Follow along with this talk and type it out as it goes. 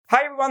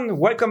Hi everyone,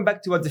 welcome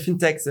back to the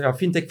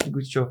Fintech Feel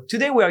Good Show.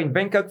 Today we are in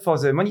Bangkok for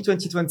the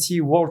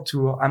Money20 World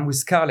Tour. I'm with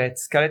Scarlett.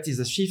 Scarlett is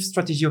the Chief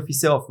Strategy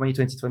Officer of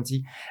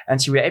Money20,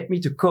 and she will help me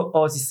to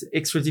co-host this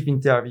exclusive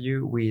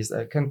interview with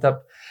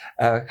Kantop.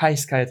 Hi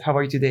Scarlett, how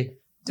are you today?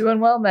 Doing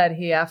well,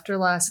 Medhi. After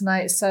last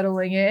night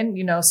settling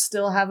in,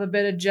 still have a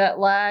bit of jet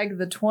lag.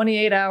 The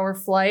 28-hour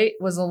flight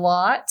was a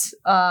lot.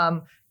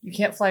 You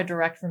can't fly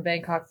direct from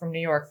Bangkok from New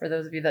York, for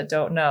those of you that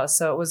don't know.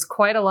 So it was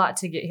quite a lot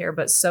to get here,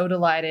 but so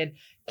delighted.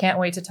 Can't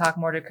wait to talk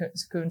more to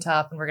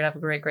Kantop, and we're going to have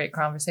a great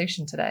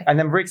conversation today. And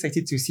I'm very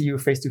excited to see you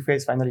face to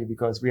face finally,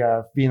 because we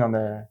have been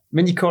on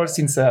many calls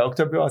since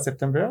October or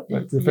September.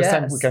 But the first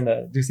time we can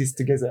do this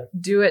together.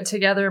 Do it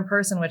together in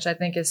person, which I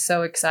think is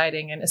so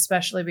exciting. And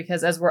especially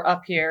because as we're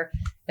up here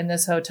in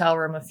this hotel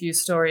room, a few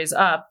stories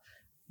up,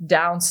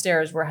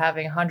 downstairs, we're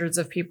having hundreds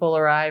of people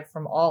arrive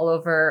from all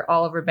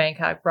over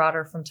Bangkok,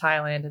 broader from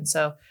Thailand. And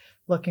so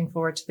looking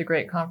forward to the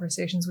great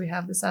conversations we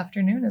have this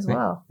afternoon as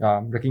well.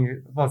 I'm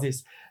looking for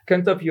this.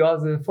 Kantop, you are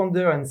the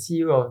founder and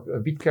CEO of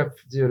Bitkub,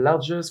 the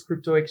largest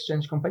crypto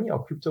exchange company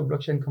or crypto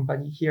blockchain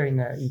company here in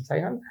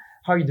Thailand.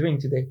 How are you doing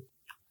today?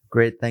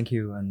 Great, thank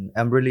you. And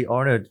I'm really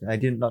honored. I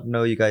did not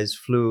know you guys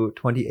flew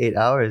 28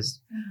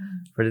 hours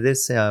for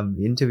this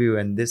interview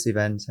and this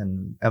event.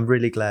 And I'm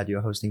really glad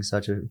you're hosting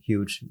such a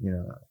huge,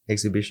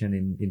 exhibition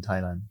in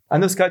Thailand. I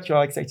know, Scott, you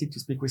are excited to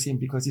speak with him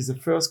because he's the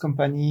first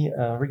company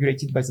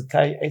regulated by the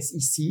Thai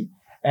SEC.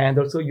 And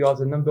also you are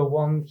the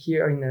 #1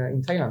 here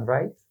in Thailand,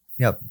 right?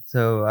 Yep.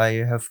 So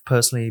I have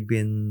personally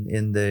been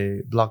in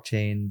the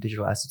blockchain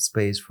digital asset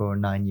space for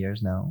 9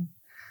 years now.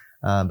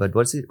 But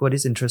what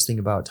is interesting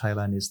about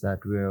Thailand is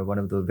that we're one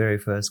of the very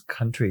first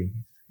country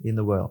in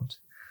the world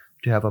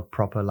to have a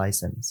proper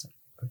license.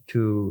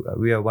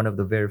 We are one of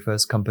the very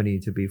first company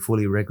to be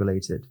fully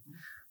regulated,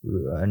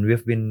 and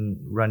we've been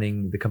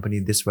running the company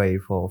this way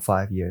for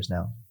 5 years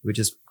now, which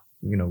is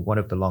one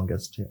of the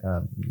longest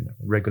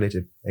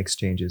regulated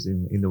exchanges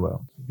in the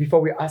world. Before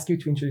we ask you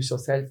to introduce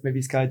yourself,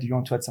 maybe Sky, do you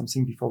want to add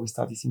something before we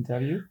start this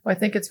interview? Well, I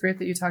think it's great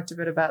that you talked a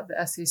bit about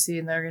the SEC,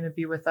 and they're going to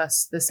be with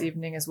us this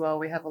evening as well.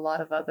 We have a lot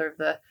of other of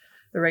the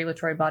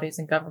regulatory bodies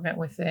and government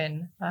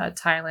within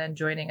Thailand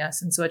joining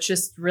us. And so it's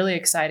just really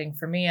exciting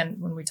for me.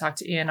 And when we talk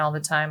to Ian all the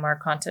time, our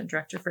content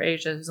director for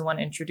Asia, who's the one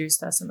who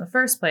introduced us in the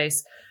first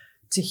place,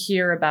 to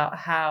hear about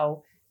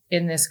how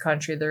in this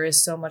country, there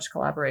is so much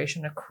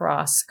collaboration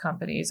across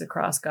companies,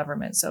 across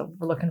government. So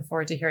we're looking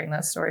forward to hearing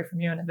that story from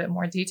you in a bit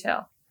more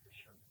detail.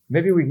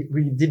 Maybe we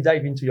deep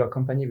dive into your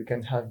company. We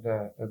can have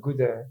a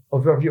good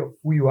overview of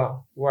who you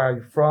are, where are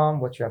you from,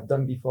 what you have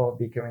done before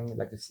becoming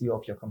like the CEO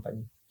of your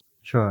company.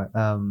 Sure.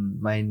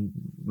 My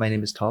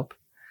name is Top.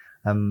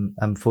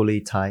 I'm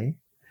fully Thai,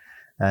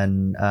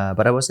 and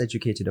but I was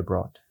educated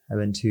abroad. I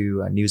went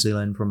to New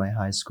Zealand for my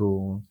high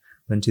school,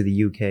 went to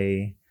the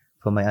UK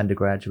for my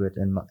undergraduate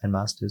and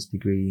master's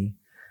degree.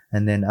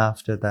 And then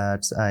after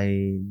that,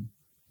 I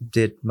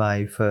did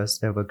my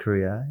first ever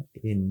career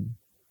in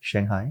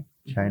Shanghai,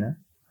 China.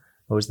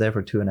 I was there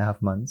for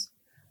 2.5 months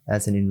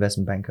as an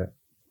investment banker,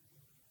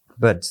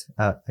 but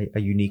a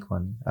unique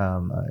one.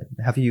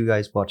 Have you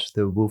guys watched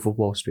The Wolf of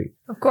Wall Street?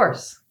 Of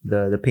course.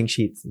 The pink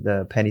sheets,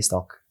 the penny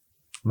stock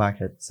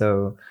market.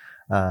 So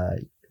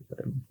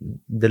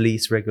the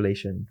least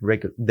regulated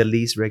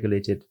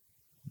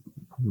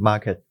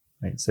market.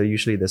 Right. So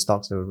usually the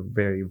stocks are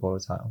very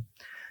volatile.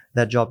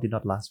 That job did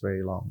not last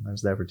very long. I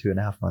was there for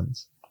 2.5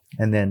 months.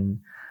 And then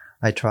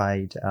I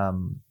tried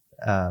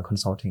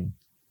consulting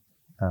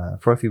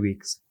for a few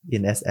weeks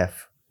in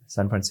SF,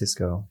 San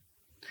Francisco.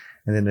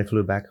 And then I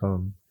flew back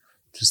home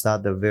to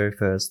start the very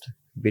first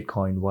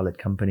Bitcoin wallet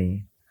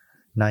company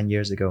 9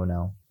 years ago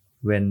now,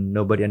 when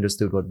nobody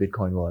understood what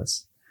Bitcoin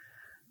was.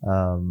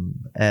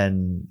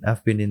 And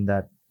I've been in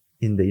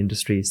the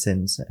industry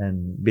since.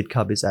 And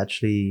Bitkub is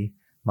actually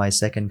my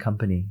second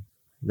company.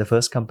 The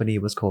first company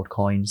was called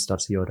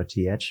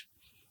coins.co.th,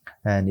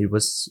 and it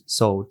was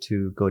sold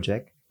to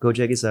Gojek.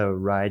 Gojek is a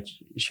ride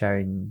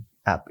sharing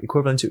app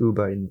equivalent to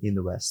Uber in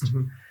the West.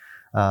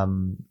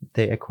 Mm-hmm.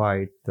 They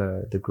acquired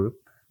the group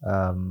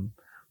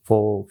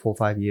 4 or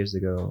 5 years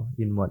ago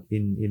in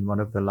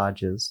one of the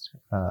largest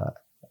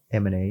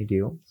M&A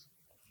deals.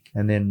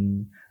 And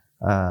then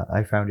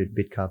I founded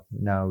Bitkub.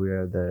 Now we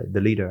are the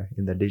leader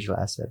in the digital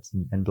assets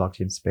and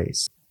blockchain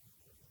space.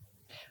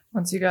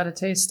 Once you got a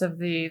taste of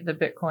the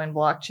Bitcoin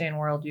blockchain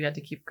world, you had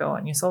to keep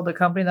going. You sold a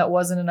company that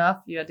wasn't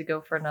enough. You had to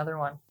go for another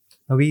one.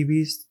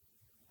 We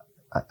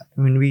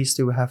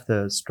still have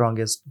the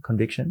strongest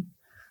conviction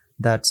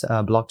that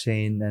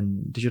blockchain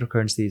and digital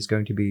currency is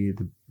going to be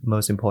one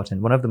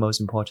of the most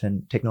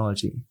important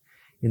technology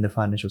in the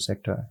financial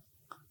sector.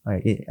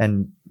 Right?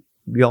 And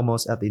we're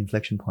almost at the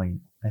inflection point,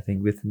 I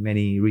think, with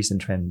many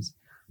recent trends.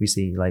 We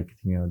see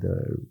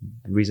the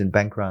recent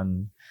bank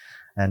run,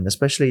 and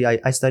especially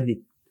I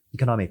studied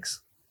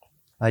economics.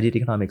 I did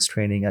economics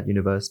training at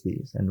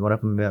universities, and one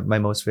of my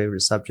most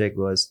favorite subject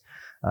was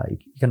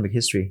economic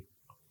history.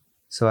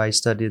 So I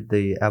studied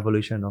the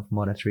evolution of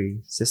monetary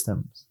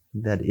systems,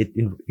 that it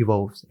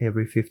evolves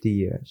every 50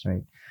 years,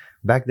 right?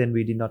 Back then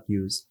we did not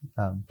use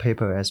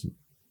paper as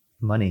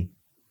money.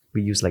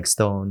 We use like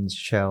stones,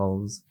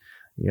 shells,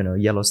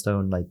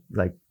 Yellowstone,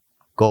 like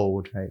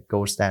gold, right?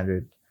 Gold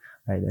standard,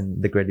 right?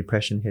 And the Great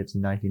Depression hit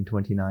in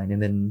 1929.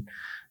 And then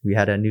we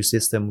had a new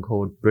system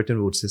called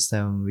Bretton Woods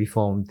system. We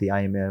formed the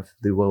IMF,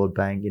 the World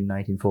Bank in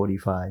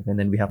 1945. And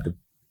then we have the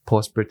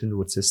post-Bretton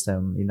Woods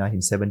system in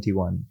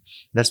 1971.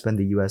 That's when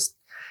the US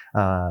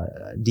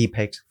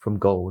depegged from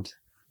gold,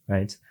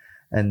 right?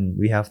 And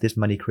we have this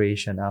money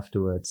creation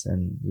afterwards,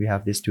 and we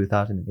have this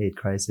 2008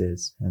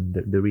 crisis and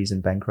the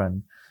recent bank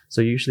run.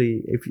 So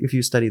usually, if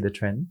you study the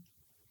trend,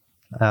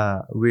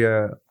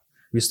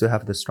 we still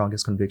have the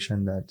strongest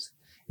conviction that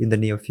in the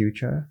near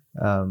future,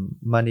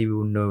 money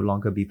will no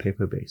longer be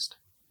paper-based.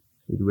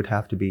 It would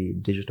have to be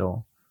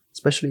digital,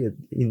 especially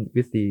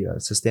with the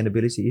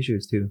sustainability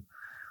issues too,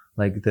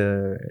 like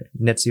the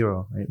net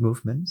zero, right,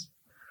 movements,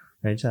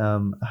 right?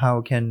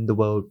 How can the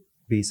world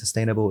be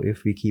sustainable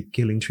if we keep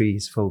killing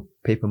trees for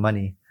paper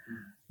money,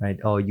 right?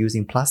 Or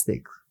using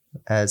plastic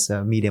as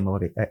a medium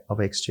of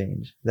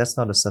exchange? That's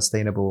not a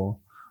sustainable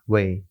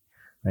way,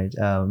 right?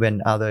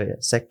 When other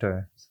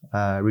sectors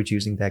are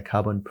reducing their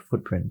carbon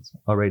footprint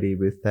already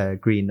with their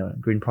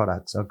green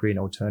products or green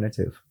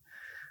alternative,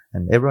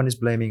 and everyone is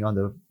blaming on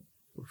the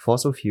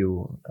fossil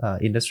fuel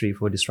industry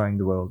for destroying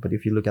the world. But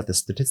if you look at the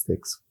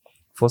statistics,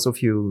 fossil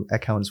fuel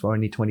accounts for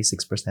only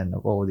 26%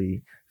 of all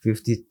the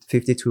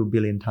 52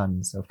 billion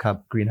tons of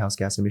greenhouse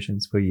gas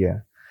emissions per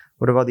year.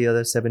 What about the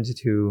other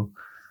 72%?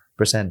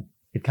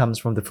 It comes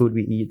from the food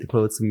we eat, the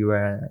clothes we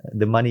wear,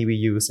 the money we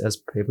use as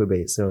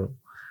paper-based. So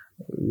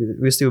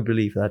we still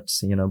believe that,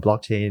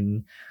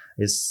 blockchain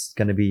is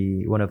going to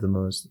be one of the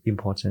most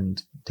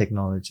important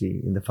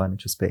technology in the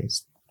financial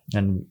space.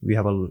 And we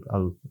have a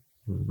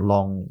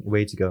long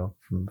way to go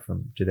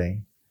from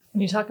today.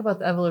 When you talk about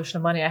the evolution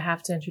of money, I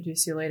have to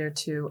introduce you later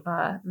to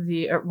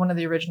one of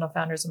the original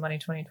founders of Money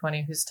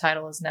 2020, whose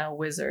title is now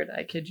Wizard.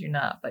 I kid you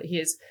not, but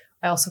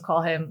I also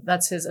call him,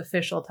 that's his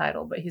official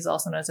title, but he's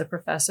also known as a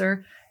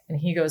professor, and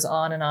he goes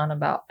on and on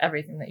about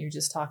everything that you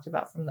just talked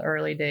about from the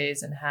early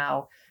days and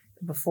how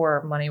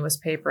before money was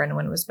paper and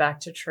when it was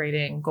back to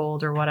trading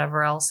gold or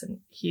whatever else. And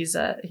he's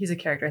a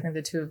character. I think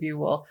the two of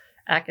you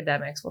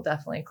academics will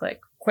definitely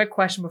click. Quick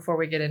question before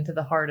we get into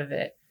the heart of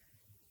it.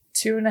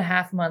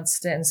 2.5 months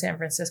stint in San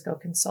Francisco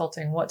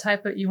consulting.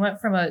 You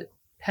went from a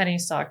penny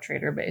stock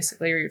trader,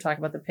 basically, or you're talking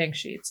about the pink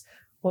sheets.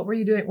 What were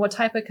you doing? What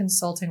type of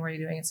consulting were you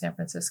doing in San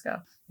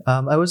Francisco?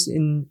 I was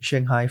in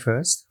Shanghai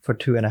first for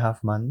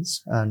 2.5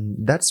 months. And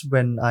that's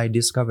when I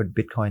discovered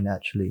Bitcoin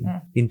actually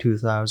in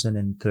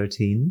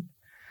 2013.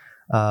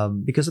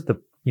 Because of the,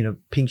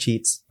 pink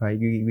sheets, right?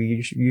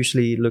 We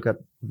usually look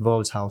at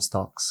volatile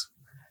stocks.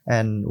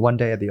 And one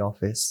day at the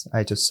office,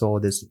 I just saw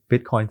this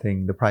Bitcoin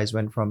thing. The price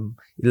went from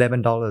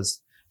 $11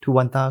 to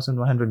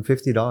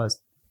 $1,150.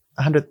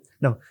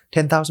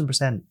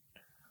 10,000%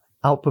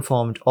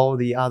 outperformed all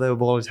the other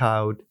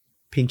volatile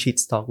pink sheet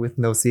stock with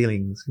no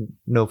ceilings,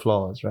 no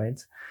floors, right?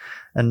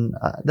 And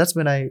that's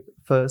when I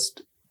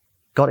first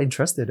got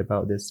interested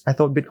about this. I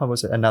thought Bitcoin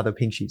was another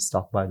pink sheet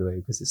stock, by the way,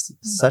 because it's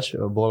such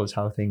a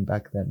volatile thing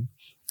back then.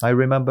 I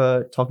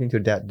remember talking to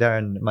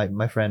Darren,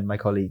 my friend, my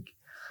colleague.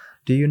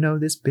 Do you know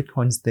this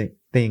Bitcoin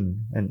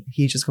thing? And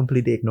he just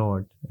completely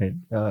ignored it.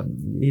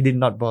 He did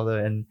not bother.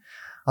 And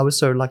I was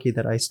so lucky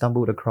that I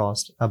stumbled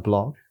across a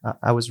blog.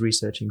 I was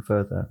researching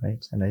further,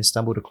 right? And I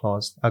stumbled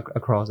across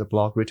a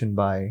blog written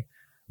by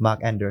Mark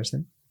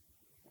Anderson.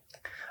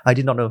 I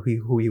did not know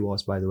who he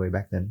was, by the way,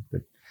 back then.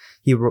 But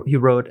he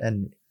wrote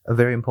a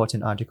very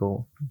important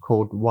article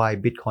called Why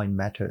Bitcoin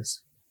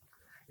Matters.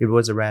 It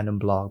was a random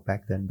blog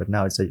back then, but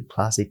now it's a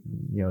classic,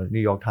 New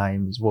York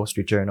Times, Wall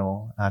Street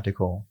Journal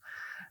article.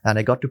 And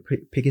I got to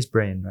pick his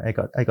brain. Right?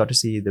 I got to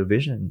see the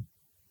vision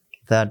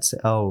that,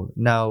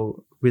 now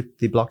with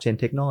the blockchain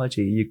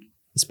technology,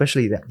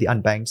 especially the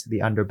unbanked, the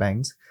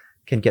underbanked,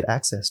 can get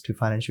access to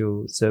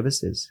financial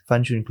services,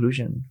 financial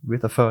inclusion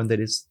with a phone that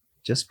is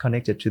just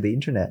connected to the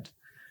internet,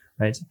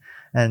 right?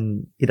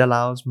 And it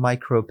allows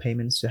micro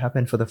payments to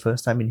happen for the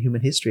first time in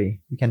human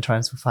history. You can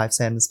transfer 5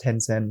 cents,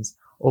 10 cents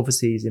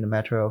overseas in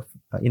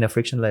a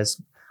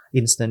frictionless,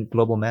 instant,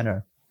 global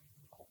manner.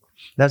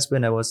 That's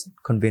when I was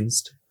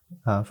convinced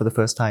for the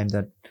first time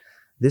that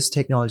this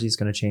technology is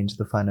going to change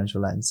the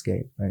financial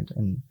landscape, right?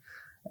 And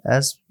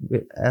as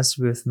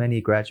with many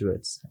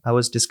graduates, I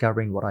was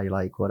discovering what I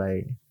like, what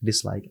I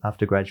dislike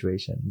after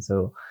graduation.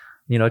 So,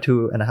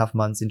 2.5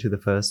 months into the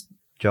first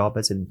job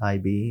as an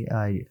IB,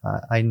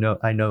 I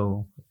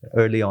know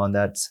early on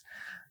that,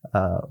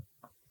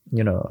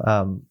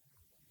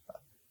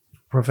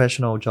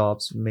 professiontional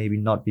jobs maybe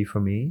not be for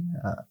me.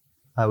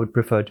 I would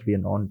prefer to be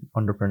an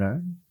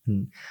entrepreneur.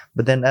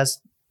 But then as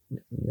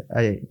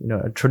a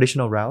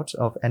traditional route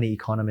of any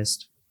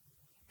economist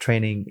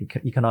training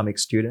economic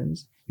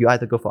students, you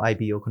either go for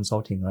IB or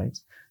consulting, right?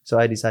 So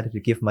I decided to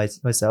give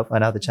myself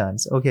another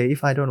chance. Okay,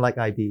 if I don't like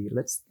IB,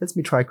 let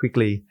me try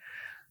quickly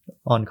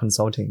on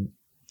consulting.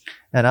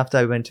 And after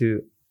I went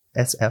to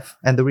SF,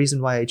 and the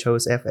reason why I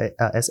chose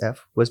SF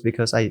was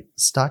because I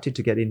started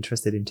to get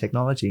interested in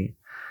technology.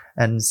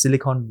 And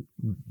Silicon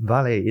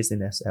Valley is in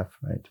SF,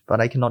 right?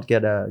 But I cannot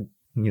get a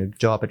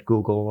job at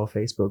Google or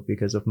Facebook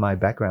because of my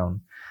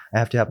background. I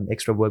have to have an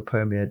extra work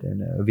permit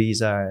and a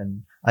visa,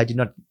 and I did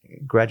not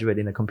graduate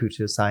in a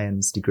computer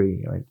science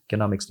degree or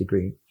economics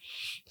degree.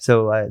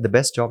 So the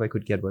best job I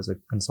could get was a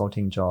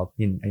consulting job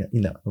in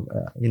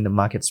the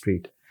market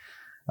street.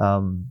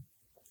 And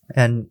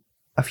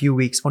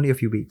only a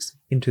few weeks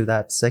into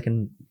that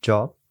second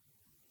job,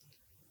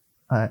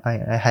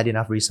 I had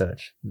enough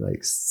research,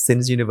 like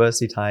since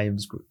university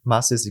times,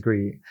 master's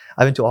degree.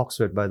 I went to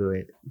Oxford, by the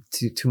way.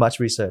 Too much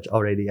research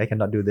already. I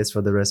cannot do this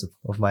for the rest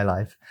of my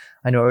life.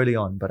 I know early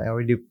on, but I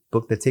already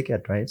booked the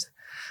ticket, right?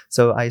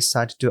 So I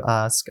started to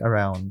ask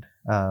around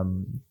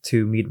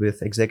to meet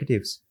with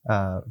executives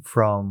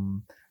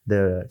from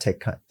the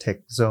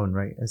tech zone,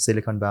 right?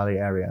 Silicon Valley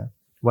area.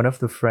 One of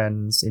the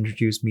friends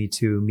introduced me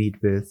to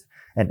meet with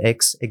an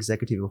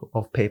ex-executive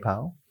of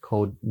PayPal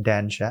called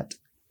Dan Chat.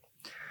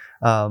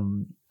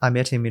 I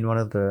met him in one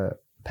of the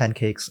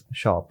pancakes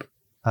shop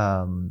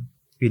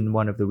in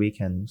one of the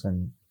weekends,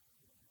 and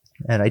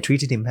I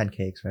treated him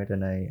pancakes, right?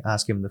 And I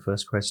asked him the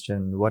first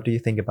question, what do you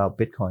think about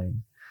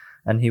Bitcoin?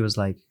 And he was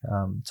like,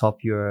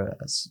 Top, you're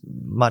a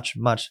much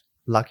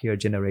luckier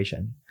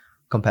generation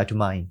compared to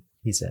mine,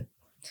 he said.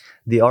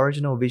 The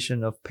original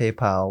vision of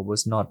PayPal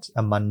was not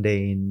a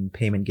mundane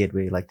payment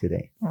gateway like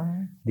today.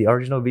 Mm-hmm. The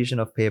original vision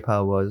of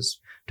PayPal was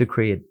to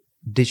create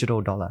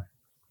digital dollar.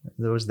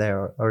 That was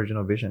their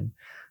original vision.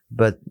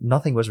 But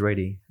nothing was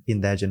ready in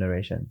their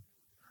generation.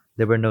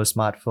 There were no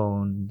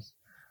smartphones.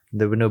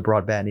 There were no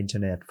broadband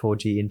internet,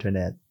 4G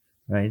internet,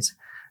 right?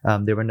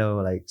 There were no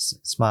like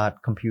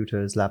smart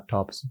computers,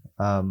 laptops.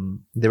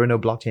 There were no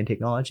blockchain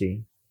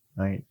technology,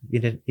 right?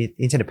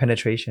 Internet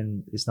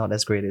penetration is not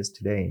as great as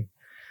today.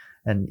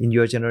 And in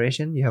your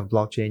generation, you have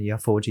blockchain, you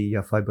have 4G, you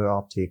have fiber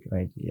optic,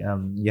 right?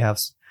 You have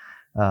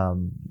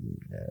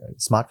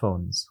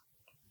smartphones.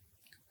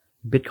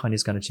 Bitcoin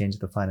is going to change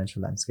the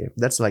financial landscape.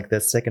 That's like the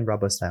second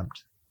rubber stamp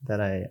that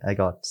I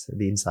got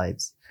the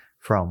insights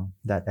from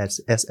that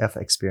SF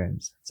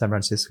experience, San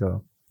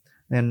Francisco.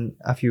 And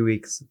a few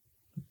weeks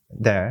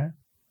there,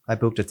 I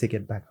booked a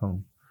ticket back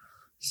home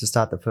to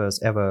start the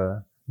first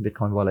ever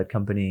Bitcoin wallet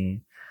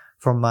company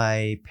from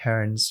my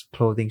parents'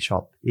 clothing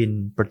shop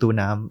in Pratu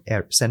Nam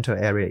center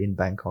area in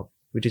Bangkok,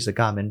 which is a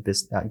garment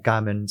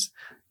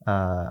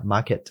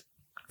market,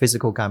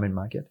 physical garment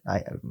market.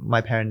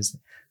 My parents,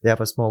 they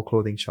have a small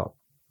clothing shop.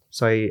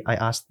 So I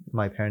asked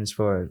my parents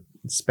for a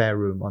spare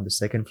room on the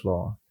second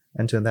floor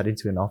and turned that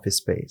into an office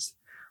space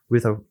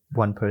with a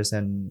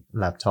one-person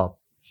laptop.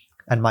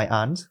 And my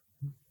aunt,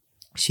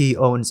 she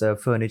owns a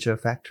furniture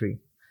factory.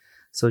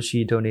 So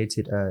she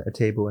donated a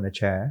table and a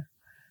chair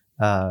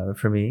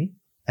for me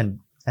and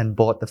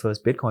bought the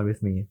first Bitcoin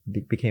with me.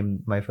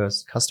 Became my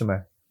first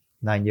customer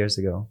 9 years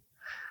ago.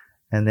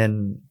 And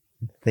then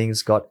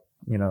things got,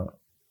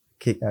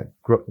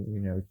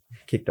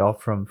 kicked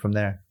off from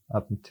there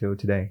up until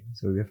today.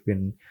 So we've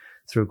been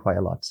through quite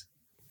a lot.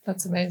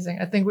 That's amazing.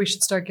 I think we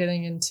should start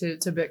getting into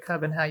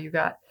Bitkub and how you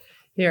got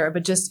here.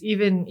 But just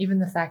even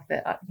the fact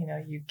that,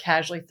 you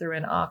casually threw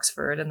in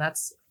Oxford, and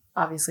that's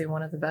obviously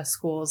one of the best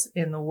schools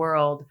in the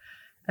world.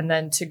 And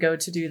then to go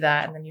to do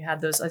that. And then you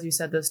had those, as you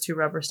said, those two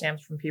rubber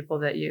stamps from people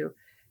that you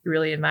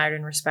really admired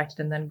and respected.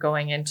 And then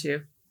going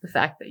into the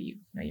fact that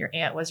your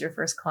aunt was your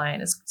first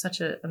client is such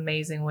an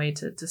amazing way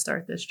to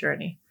start this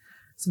journey.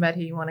 So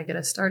Madhi, you want to get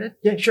us started?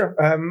 Yeah, sure.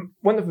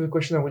 One of the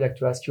questions I would like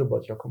to ask you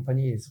about your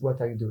company is, what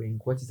are you doing?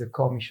 What is the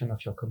core mission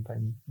of your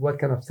company? What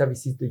kind of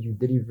services do you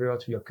deliver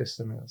to your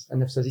customers?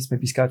 And after this,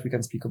 maybe Scott, we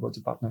can speak about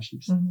the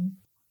partnerships. Mm-hmm.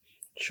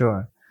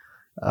 Sure.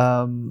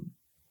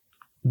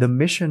 The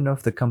mission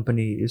of the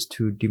company is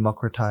to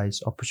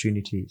democratize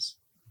opportunities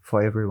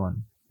for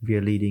everyone via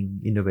leading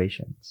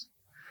innovations.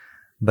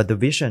 But the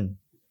vision,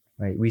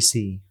 right, we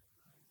see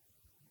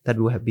that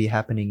will be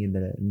happening in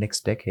the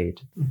next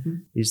decade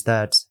is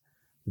that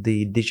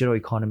the digital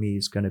economy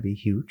is going to be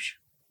huge.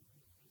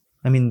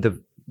 I mean,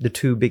 the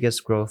two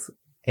biggest growth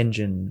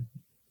engine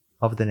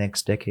of the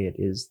next decade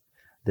is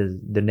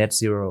the net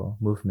zero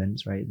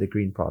movements, right? The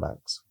green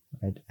products,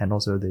 right? And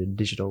also the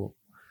digital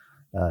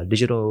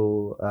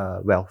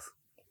wealth,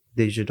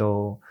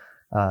 digital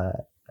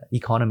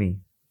economy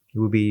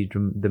will be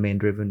the main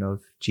driven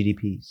of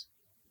GDPs.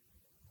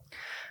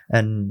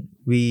 And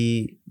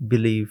we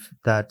believe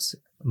that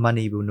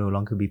money will no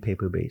longer be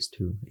paper-based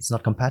too. It's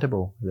not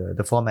compatible.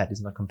 The format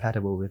is not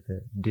compatible with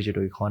the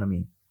digital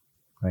economy,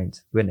 right?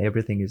 When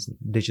everything is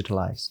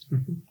digitalized.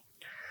 Mm-hmm.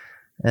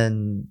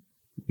 And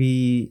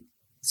we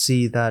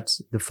see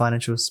that the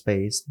financial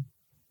space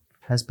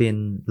has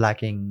been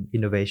lacking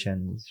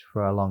innovations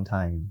for a long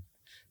time,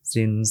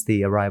 since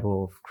the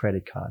arrival of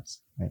credit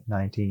cards, right?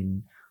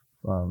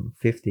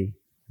 1945,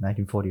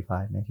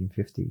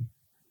 1950,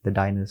 the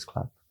Diners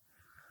Club.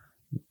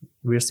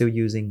 We're still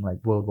using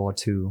like World War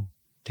II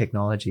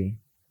technology,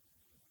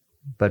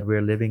 but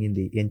we're living in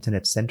the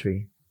internet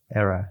century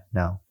era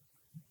now.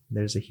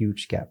 There's a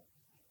huge gap.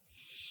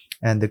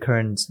 And the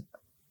current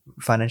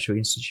financial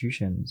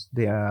institutions,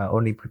 they are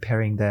only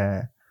preparing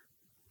their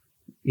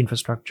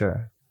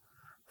infrastructure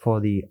for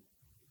the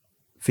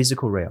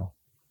physical rail,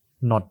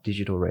 not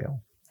digital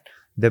rail.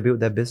 They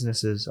build their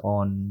businesses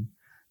on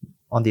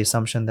the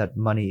assumption that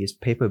money is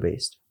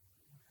paper-based.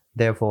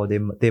 Therefore,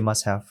 they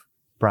must have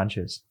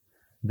branches.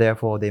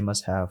 Therefore, they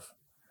must have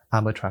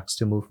armor trucks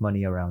to move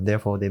money around.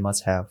 Therefore, they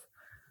must have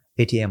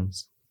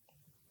ATMs,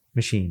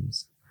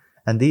 machines.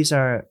 And these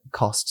are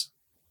costs,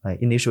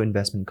 like initial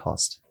investment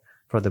costs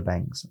for the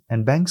banks.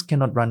 And banks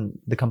cannot run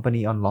the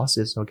company on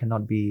losses or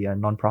cannot be a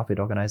non-profit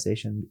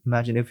organization.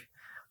 Imagine if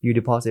you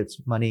deposit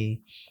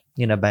money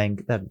in a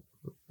bank that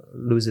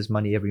loses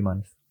money every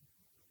month.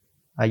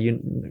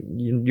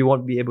 You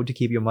won't be able to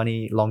keep your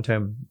money long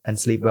term and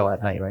sleep well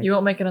at night, right? You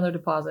won't make another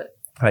deposit.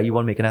 Right, you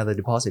won't make another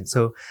deposit.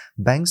 So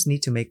banks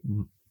need to make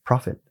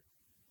profit.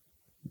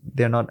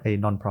 They're not a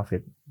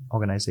non-profit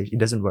organization. It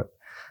doesn't work.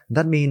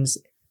 That means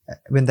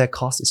when their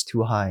cost is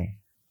too high,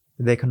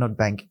 they cannot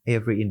bank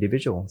every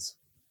individuals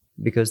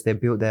because they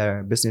build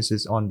their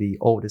businesses on the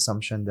old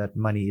assumption that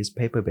money is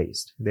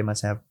paper-based. They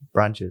must have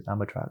branches,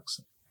 armor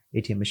trucks,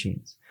 ATM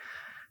machines.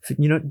 Do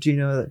you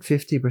know that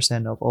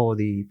 50% of all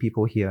the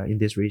people here in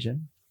this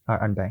region are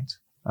unbanked,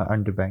 are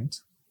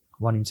underbanked?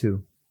 1 in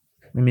 2.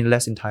 I mean,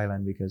 less in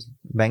Thailand because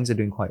banks are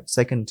doing quite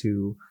second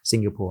to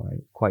Singapore,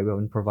 right? Quite well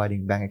in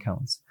providing bank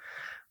accounts.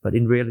 But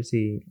in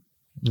reality,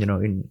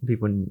 in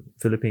people in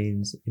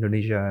Philippines,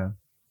 Indonesia,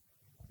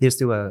 they're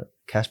still a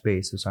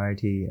cash-based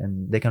society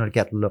and they cannot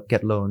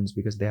get loans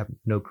because they have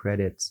no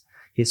credit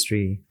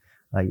history.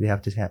 Like they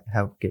have to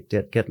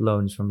get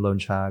loans from loan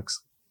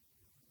sharks.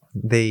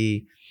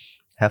 They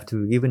have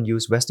to even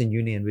use Western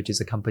Union, which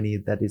is a company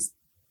that is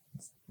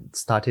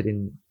started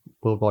in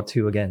World War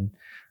II again,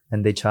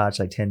 and they charge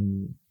like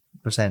 10%,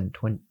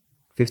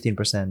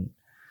 15%.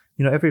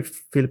 Every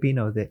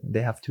Filipino,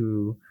 they have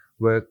to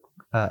work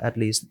at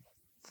least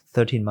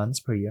 13 months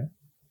per year,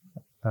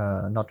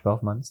 not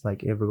 12 months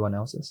like everyone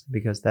else's,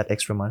 because that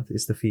extra month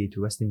is the fee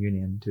to Western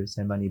Union to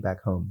send money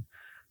back home,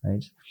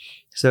 right?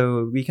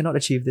 So we cannot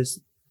achieve this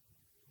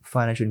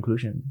financial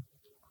inclusion.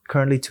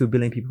 Currently, 2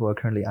 billion people are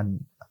currently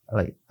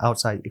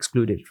outside,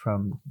 excluded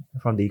from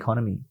the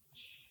economy.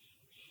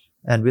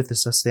 And with the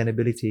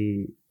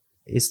sustainability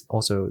is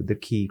also the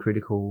key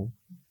critical,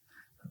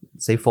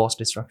 say, forced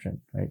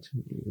disruption, right?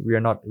 We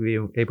are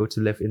able to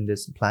live in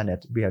this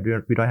planet. We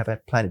don't have a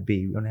planet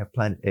B, we only have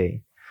planet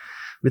A.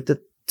 With the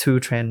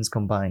two trends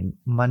combined,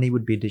 money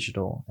would be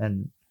digital,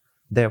 and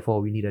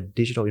therefore we need a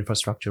digital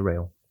infrastructure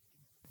rail.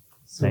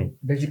 So right.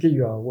 Basically,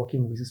 you are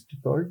working with these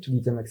people to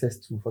give them access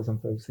to, for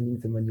example, sending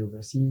the money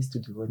overseas, to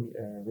do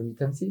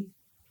remittances?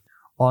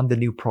 On the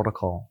new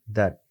protocol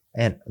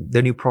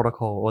the new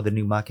protocol or the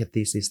new market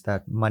thesis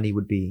that money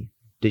would be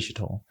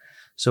digital.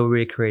 So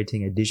we're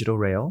creating a digital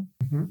rail,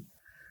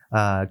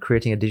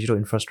 creating a digital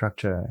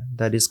infrastructure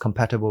that is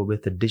compatible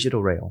with the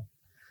digital rail.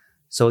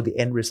 So the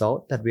end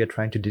result that we are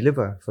trying to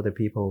deliver for the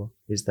people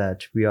is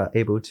that we are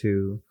able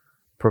to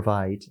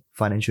provide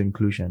financial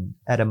inclusion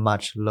at a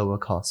much lower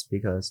cost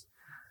because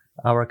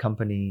our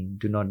company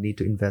do not need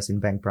to invest in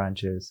bank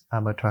branches,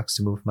 armor trucks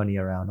to move money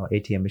around, or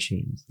ATM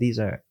machines. These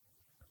are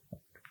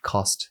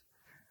costs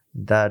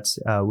that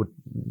would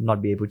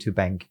not be able to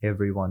bank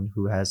everyone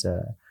who has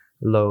a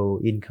low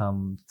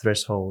income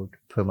threshold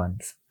per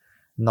month.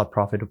 Not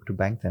profitable to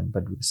bank them,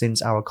 but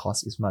since our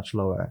cost is much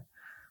lower,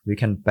 we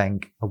can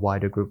bank a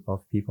wider group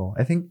of people.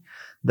 I think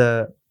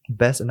the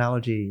best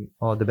analogy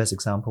or the best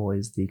example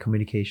is the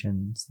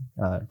communications,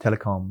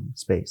 telecom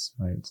space,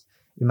 right?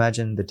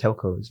 Imagine the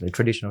telcos, like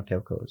traditional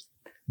telcos.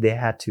 They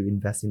had to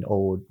invest in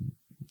old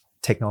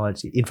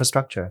technology,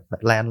 infrastructure,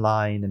 like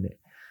landline and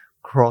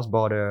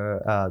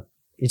cross-border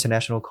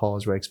international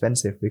calls were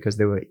expensive because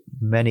there were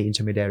many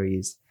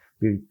intermediaries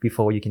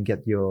before you can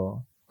get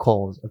your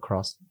calls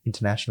across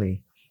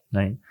internationally,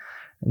 right?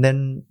 And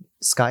then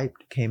Skype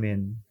came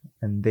in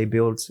and they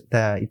built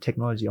their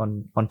technology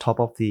on top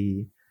of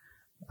the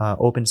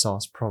open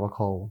source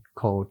protocol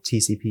called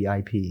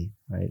TCP/IP,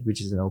 right?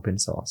 Which is an open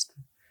source.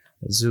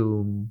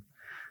 Zoom,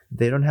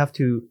 they don't have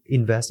to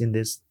invest in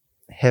this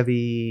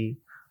heavy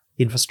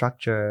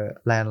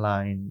infrastructure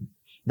landline.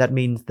 That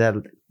means that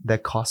their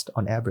cost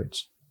on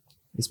average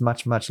is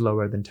much, much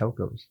lower than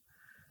telcos.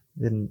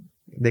 Then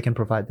they can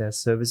provide their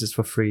services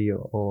for free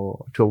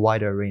or to a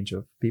wider range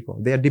of people.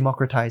 They are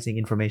democratizing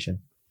information.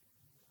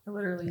 I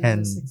literally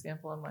use this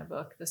example in my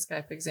book, the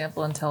Skype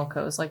example in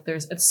telcos.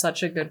 It's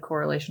such a good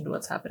correlation to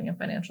what's happening in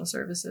financial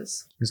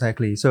services.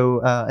 Exactly.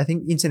 So I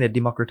think internet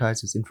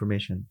democratizes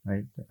information,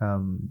 right?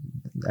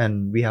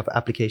 And we have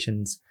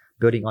applications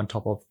building on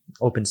top of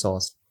open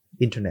source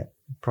internet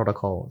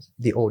protocols,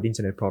 the old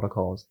internet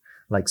protocols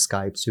like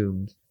Skype,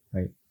 Zoom,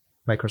 right?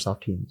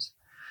 Microsoft Teams.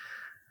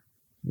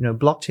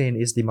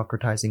 Blockchain is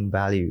democratizing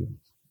value.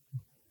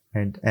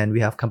 And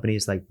we have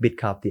companies like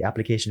Bitkub, the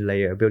application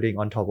layer, building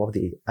on top of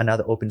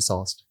another open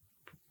source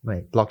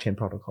blockchain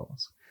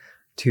protocols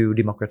to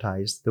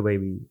democratize the way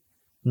we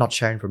not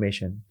share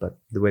information, but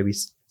the way we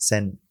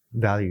send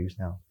values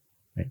now.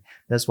 Right?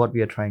 That's what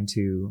we are trying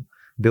to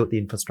build the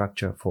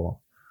infrastructure for,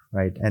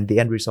 right? And the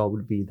end result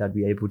would be that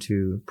we're able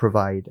to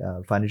provide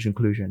financial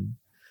inclusion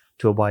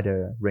to a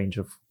wider range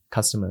of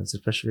customers,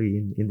 especially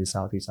in the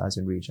Southeast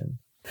Asian region.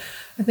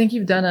 I think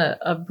you've done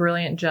a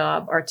brilliant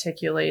job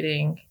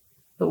articulating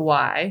the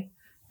why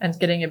and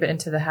getting a bit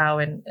into the how.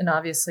 And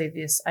obviously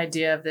this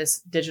idea of this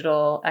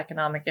digital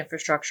economic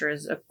infrastructure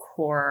is a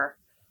core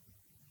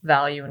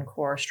value and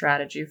core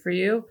strategy for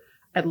you.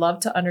 I'd love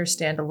to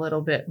understand a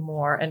little bit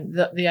more. And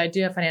the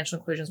idea of financial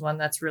inclusion is one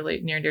that's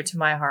really near and dear to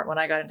my heart. When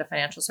I got into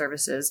financial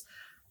services,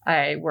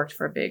 I worked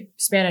for a big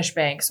Spanish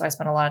bank. So I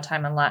spent a lot of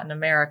time in Latin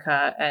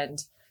America.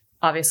 And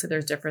obviously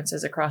there's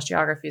differences across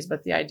geographies,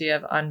 but the idea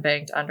of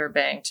unbanked,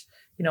 underbanked,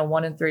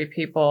 1 in 3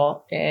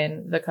 people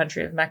in the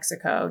country of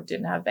Mexico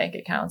didn't have bank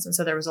accounts. And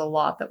so there was a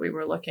lot that we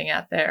were looking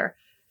at there.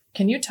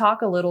 Can you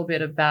talk a little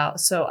bit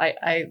about, so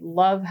I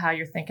love how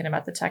you're thinking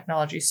about the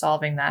technology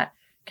solving that.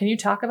 Can you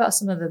talk about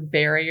some of the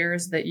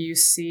barriers that you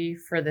see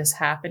for this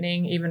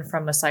happening, even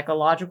from a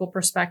psychological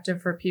perspective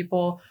for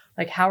people?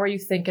 Like, how are you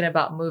thinking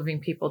about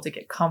moving people to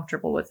get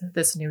comfortable with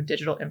this new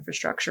digital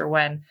infrastructure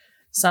when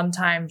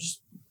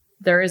sometimes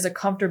there is a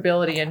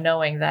comfortability in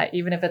knowing that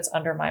even if it's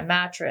under my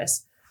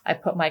mattress, I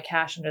put my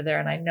cash under there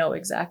and I know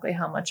exactly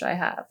how much I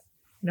have?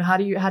 How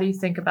do you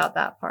think about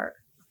that part?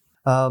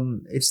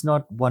 It's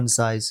not one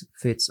size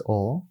fits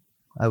all,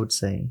 I would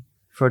say.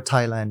 For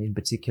Thailand in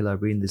particular,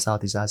 we're in the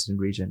Southeast Asian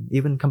region.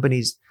 Even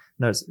countries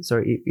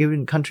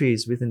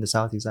within the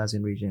Southeast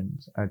Asian region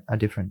are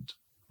different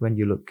when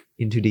you look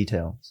into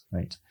details,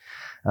 right?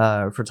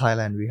 For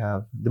Thailand, we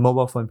have the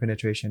mobile phone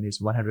penetration is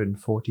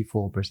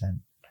 144%.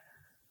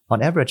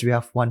 On average, we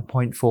have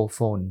 1.4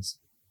 phones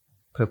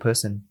per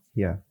person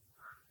here,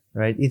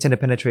 right? Internet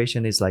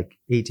penetration is like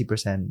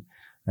 80%,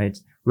 right?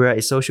 We're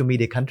a social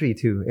media country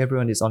too.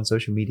 Everyone is on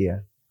social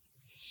media.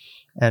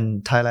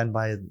 And Thailand,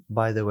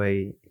 by the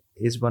way,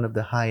 is one of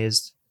the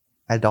highest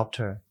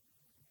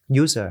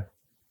user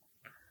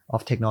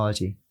of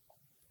technology.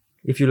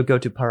 If you go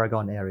to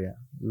Paragon area,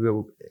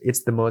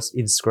 it's the most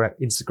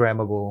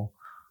Instagrammable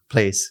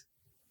place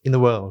in the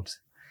world.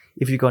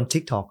 If you go on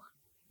TikTok,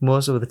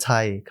 most of the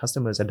Thai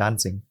customers are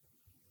dancing.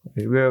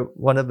 We're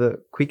one of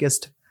the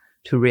quickest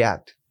to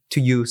react,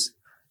 to use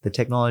the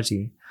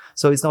technology.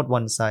 So it's not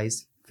one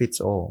size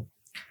fits all.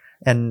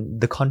 And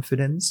the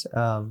confidence,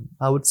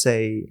 I would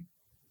say,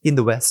 in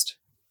the West,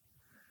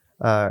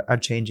 are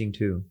changing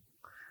too.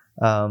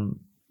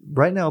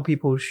 Right now,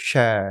 people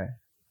share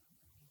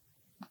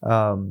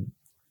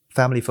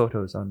family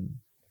photos on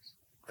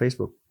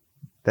Facebook.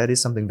 That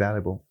is something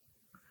valuable.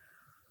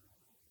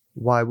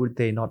 Why would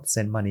they not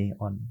send money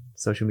on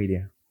social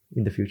media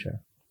in the future?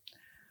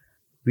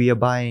 We are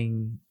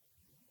buying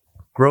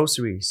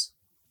groceries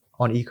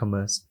on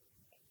e-commerce,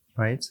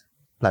 right?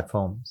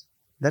 Platforms.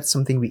 That's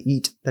something we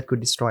eat that could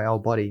destroy our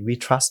body. We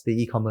trust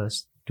the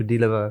e-commerce to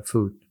deliver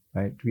food,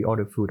 right? We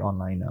order food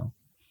online now.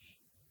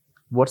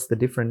 What's the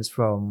difference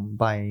from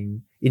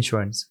buying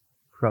insurance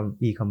from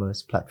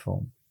e-commerce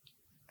platform?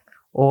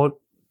 Or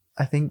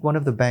I think one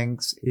of the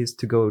banks is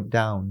to go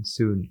down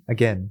soon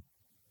again,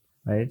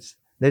 right?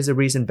 There's a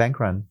recent bank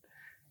run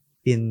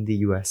in the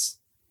US,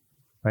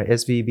 right?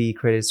 SVB,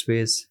 Credit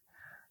Suisse.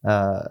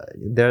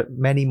 There are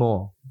many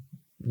more,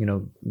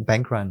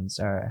 bank runs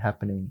are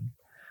happening.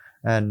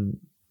 And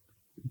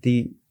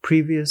the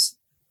previous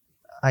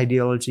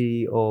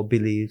ideology or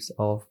beliefs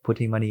of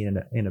putting money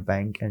in a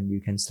bank and you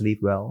can sleep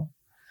well,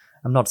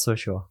 I'm not so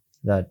sure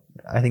that.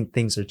 I think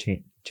things are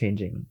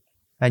changing.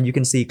 And you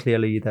can see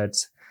clearly that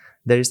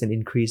there is an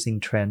increasing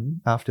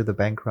trend after the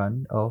bank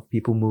run of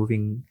people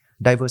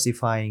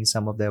diversifying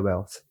some of their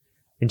wealth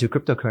into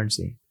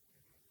cryptocurrency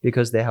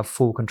because they have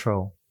full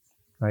control,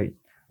 right,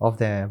 of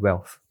their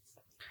wealth.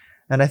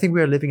 And I think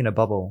we are living in a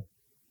bubble.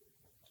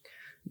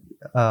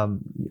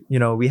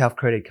 We have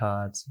credit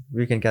cards.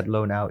 We can get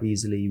loan out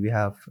easily. We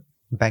have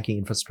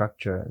banking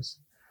infrastructures.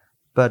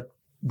 But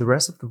the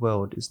rest of the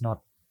world is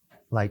not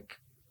like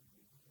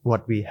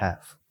what we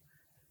have.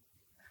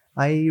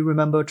 I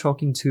remember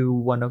talking to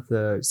one of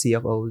the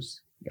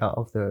CFOs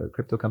of the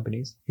crypto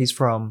companies. He's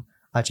from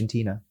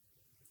Argentina.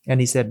 And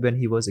he said when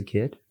he was a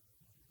kid,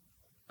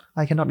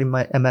 I cannot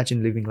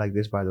imagine living like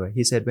this, by the way.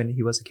 He said when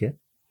he was a kid,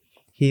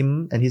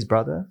 him and his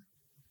brother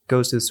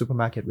goes to the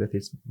supermarket with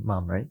his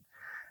mom, right?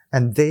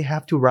 And they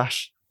have to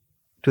rush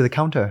to the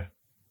counter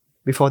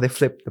before they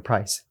flip the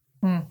price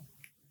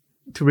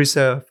to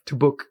reserve, to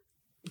book,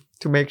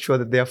 to make sure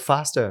that they are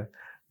faster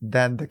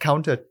than the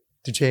counter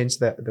to change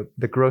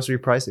the grocery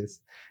prices.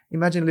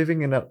 Imagine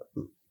living in a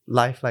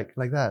life like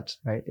that,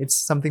 right? It's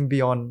something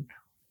beyond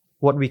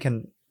what we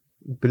can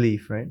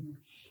believe, right?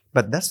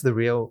 But that's the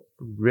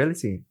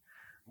reality.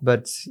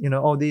 But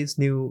all these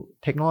new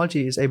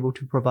technology is able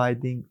to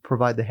provide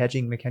the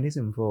hedging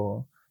mechanism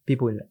for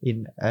people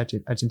in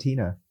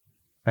Argentina,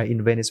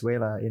 in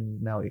Venezuela,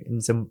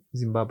 in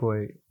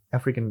Zimbabwe,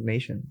 African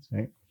nations,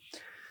 right?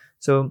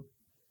 So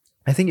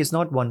I think it's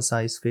not one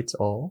size fits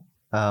all,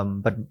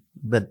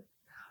 but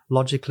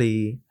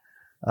logically,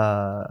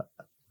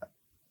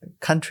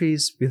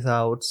 countries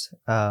without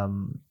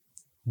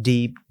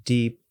deep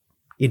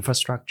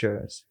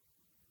infrastructures,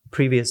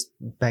 previous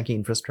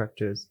banking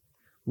infrastructures,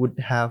 would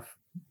have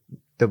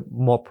the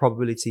more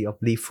probability of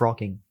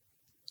leapfrogging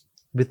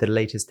with the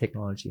latest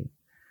technology.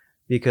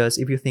 Because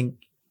if you think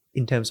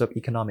in terms of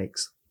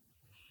economics,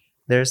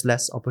 there's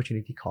less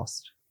opportunity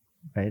cost,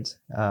 right?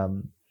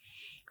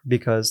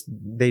 Because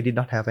they did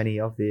not have any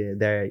of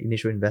their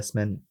initial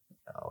investment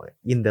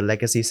in the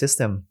legacy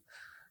system.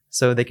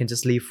 So they can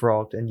just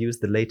leapfrog and use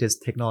the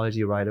latest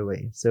technology right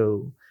away.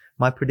 So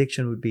my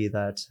prediction would be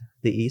that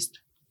the East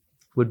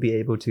would be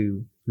able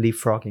to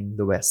leapfrogging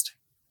the West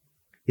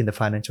in the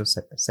financial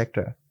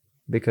sector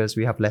because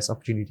we have less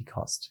opportunity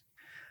cost.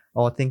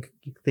 Or think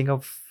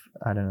of,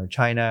 I don't know,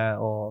 China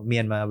or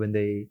Myanmar when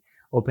they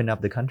open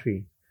up the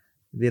country.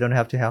 They don't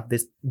have to have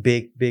this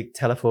big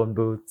telephone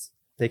booth.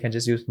 They can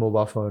just use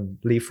mobile phone,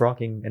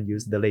 leapfrogging, and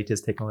use the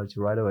latest technology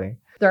right away.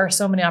 There are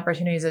so many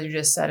opportunities, as you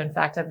just said. In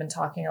fact, I've been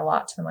talking a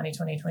lot to the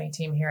Money20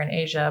 team here in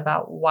Asia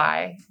about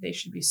why they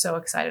should be so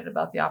excited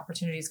about the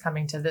opportunities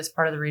coming to this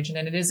part of the region.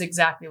 And it is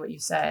exactly what you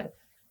said.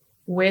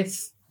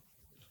 With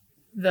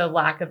the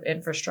lack of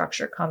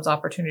infrastructure comes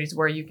opportunities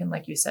where you can,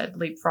 like you said,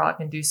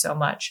 leapfrog and do so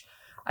much.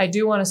 I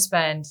do want to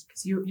spend,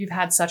 because you've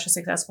had such a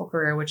successful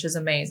career, which is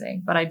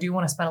amazing, but I do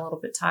want to spend a little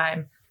bit of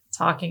time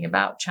talking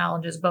about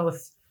challenges,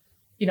 both,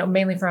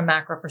 mainly from a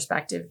macro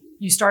perspective.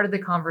 You started the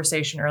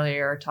conversation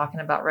earlier talking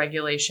about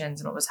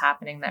regulations and what was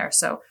happening there.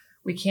 So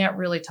we can't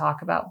really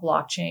talk about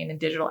blockchain and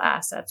digital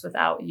assets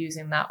without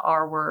using that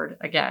R word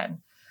again.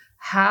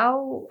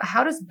 How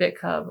does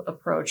Bitkub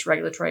approach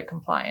regulatory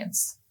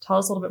compliance? Tell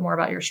us a little bit more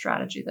about your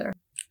strategy there.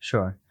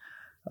 Sure.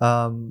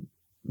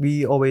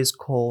 We always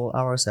call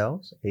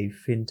ourselves a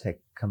fintech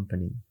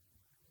company,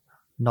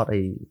 not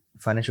a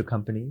financial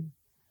company,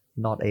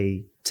 not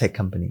a tech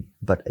company,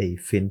 but a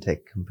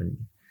fintech company.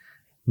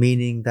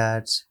 Meaning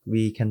that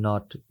we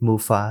cannot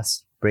move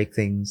fast, break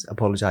things,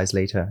 apologize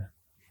later,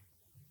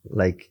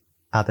 like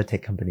other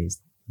tech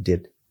companies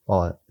did,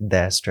 or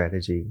their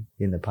strategy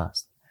in the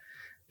past.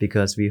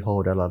 Because we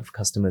hold a lot of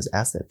customers'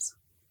 assets,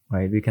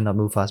 right? We cannot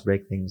move fast,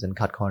 break things, and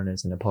cut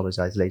corners and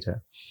apologize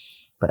later.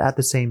 But at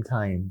the same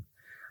time,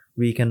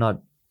 we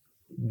cannot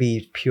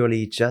be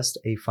purely just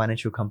a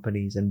financial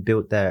companies and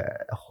build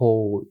their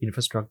whole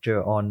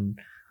infrastructure on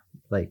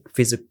like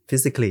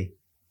physically.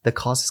 The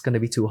cost is going to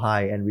be too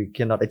high and we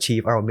cannot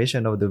achieve our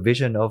mission or the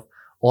vision of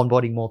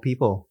onboarding more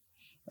people.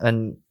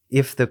 And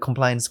if the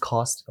compliance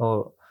cost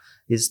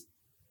is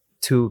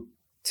too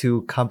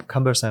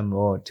cumbersome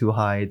or too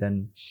high,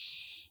 then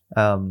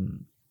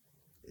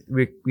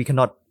we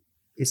cannot,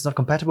 it's not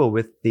compatible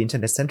with the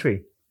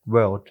internet-centric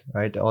world,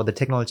 right? Or the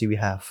technology we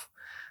have,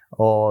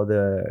 or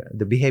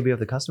the behavior of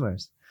the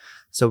customers.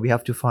 So we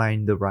have to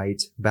find the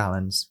right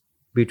balance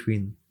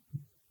between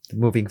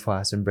moving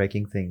fast and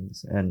breaking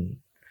things and,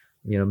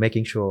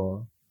 making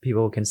sure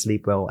people can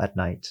sleep well at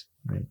night,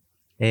 right?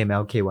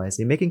 AML,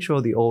 KYC, making sure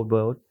the old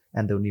world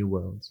and the new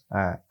world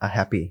are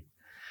happy.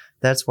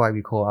 That's why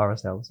we call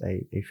ourselves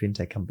a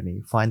fintech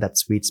company. Find that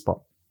sweet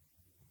spot,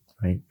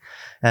 right?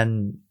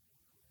 And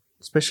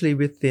especially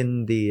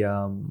within the,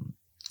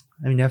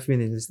 I've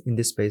been in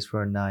this space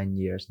for 9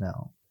 years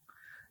now,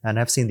 and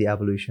I've seen the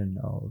evolution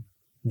of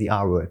the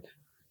R word.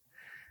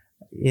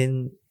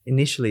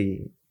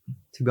 Initially,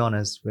 to be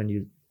honest, when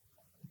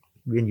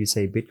you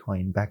say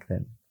Bitcoin back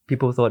then,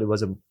 people thought it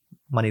was a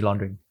money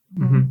laundering,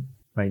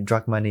 right?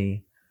 Drug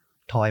money,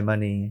 toy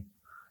money,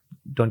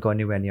 don't go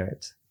anywhere near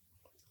it.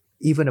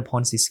 Even a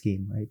Ponzi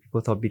scheme, right?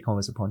 People thought Bitcoin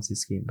was a Ponzi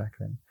scheme back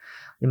then.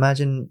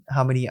 Imagine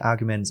how many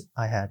arguments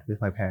I had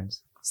with my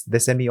parents. They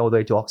sent me all the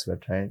way to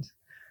Oxford, right?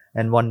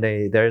 And one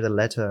day there is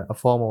a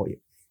formal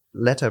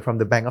letter from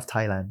the Bank of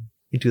Thailand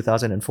in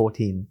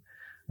 2014,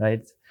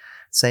 right?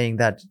 Saying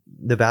that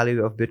the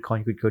value of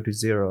Bitcoin could go to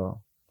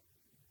zero.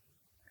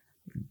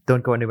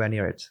 Don't go anywhere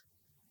near it.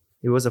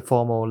 It was a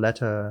formal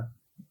letter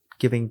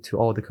giving to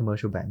all the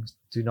commercial banks.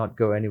 Do not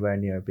go anywhere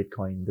near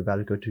Bitcoin. The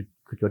value could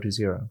go to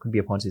zero. Could be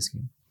a Ponzi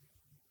scheme.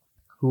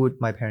 Who would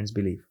my parents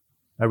believe?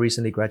 A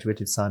recently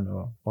graduated son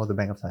or the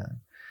Bank of Thailand?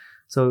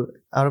 So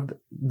out of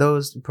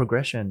those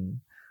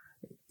progression,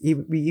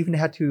 we even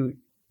had to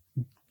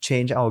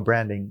change our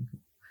branding.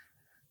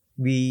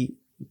 We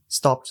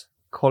stopped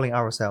calling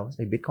ourselves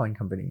a Bitcoin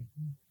company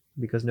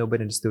because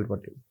nobody understood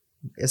what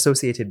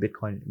associated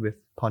Bitcoin with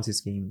Ponzi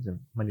schemes and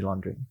money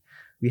laundering.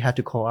 We had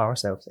to call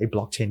ourselves a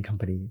blockchain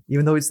company,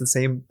 even though it's the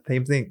same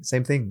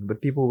thing.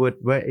 But people were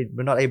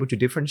not able to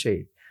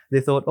differentiate. They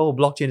thought, oh,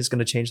 blockchain is going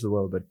to change the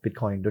world, but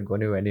Bitcoin, don't go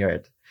anywhere near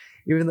it.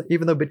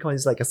 Even though Bitcoin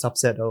is like a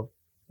subset of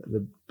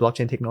the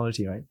blockchain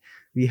technology, right?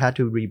 We had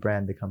to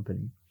rebrand the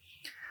company.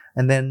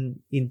 And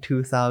then in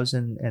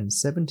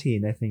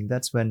 2017, I think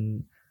that's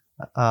when,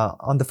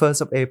 on the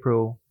 1st of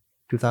April,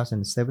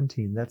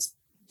 2017,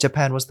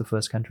 Japan was the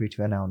first country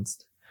to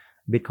announce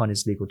Bitcoin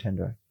is legal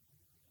tender.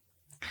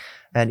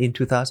 And in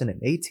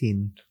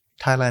 2018,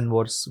 Thailand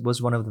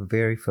was one of the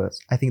very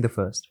first, I think the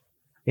first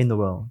in the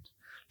world,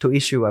 to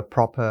issue a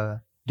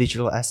proper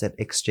digital asset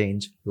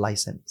exchange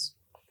license.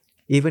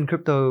 Even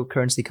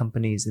cryptocurrency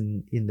companies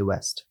in the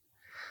West,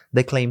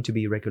 they claim to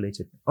be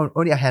regulated.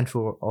 Only a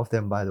handful of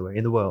them, by the way,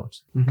 in the world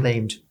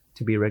claimed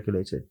to be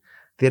regulated.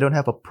 They don't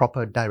have a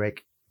proper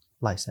direct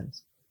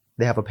license.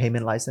 They have a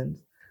payment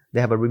license.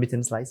 They have a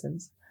remittance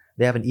license.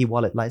 They have an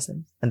e-wallet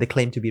license and they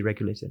claim to be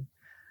regulated.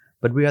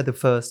 But we are the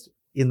first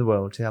in the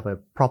world to have a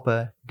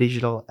proper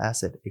digital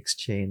asset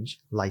exchange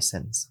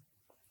license,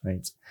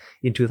 right?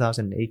 In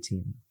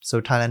 2018.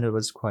 So Thailand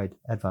was quite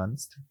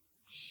advanced.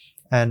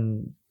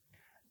 And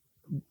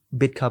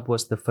Bitkub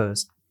was the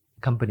first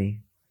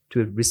company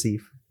to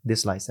receive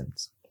this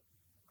license.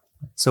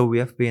 So we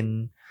have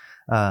been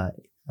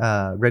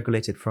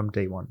regulated from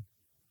day one,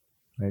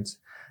 right?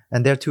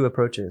 And there are two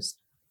approaches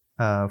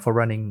for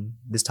running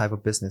this type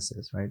of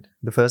businesses, right?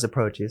 The first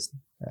approach is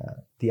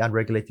the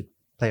unregulated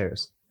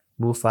players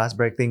move fast,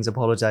 break things,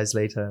 apologize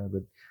later,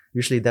 but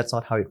usually that's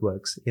not how it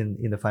works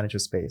in the financial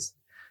space.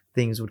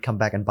 Things would come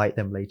back and bite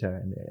them later,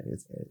 and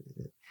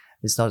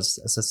it's not a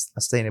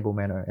sustainable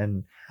manner.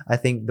 And I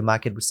think the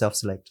market would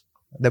self-select.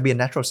 There'll be a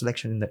natural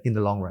selection in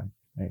the long run,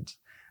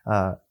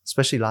 right?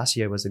 Especially last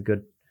year was a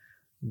good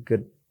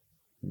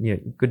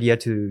year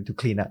to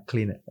clean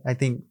it. I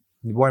think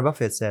Warren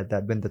Buffett said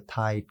that when the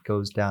tide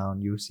goes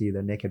down, you see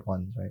the naked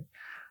ones, right?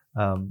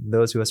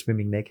 Those who are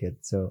swimming naked.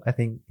 So I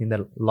think in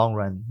the long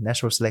run,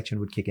 natural selection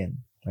would kick in,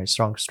 right?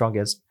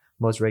 Strongest,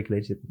 most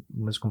regulated,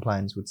 most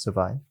compliance would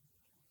survive.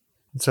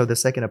 So the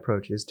second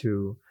approach is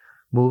to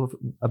move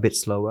a bit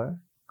slower,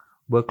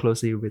 work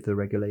closely with the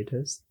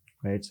regulators,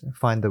 right?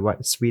 Find the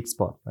right sweet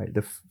spot, right?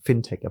 The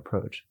fintech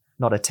approach,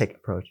 not a tech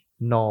approach,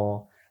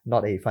 not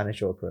a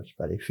financial approach,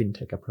 but a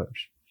fintech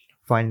approach.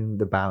 Find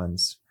the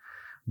balance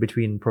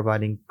between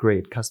providing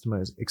great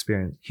customer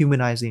experience,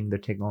 humanizing the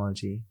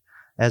technology,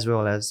 as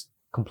well as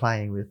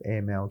complying with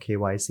AML,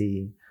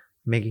 KYC,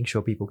 making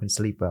sure people can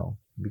sleep well,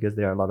 because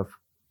there are a lot of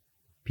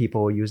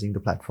people using the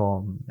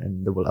platform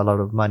and there will a lot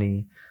of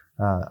money,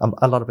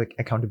 a lot of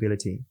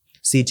accountability.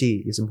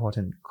 CG is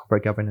important,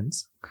 corporate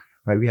governance,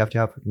 right? We have to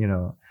have,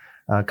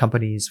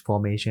 companies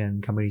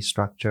formation, company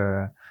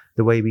structure,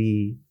 the way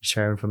we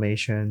share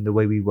information, the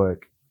way we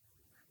work.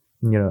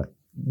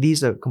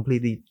 These are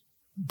completely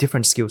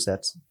different skill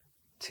sets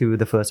to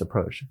the first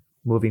approach,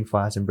 moving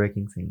fast and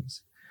breaking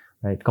things,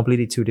 right?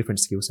 Completely two different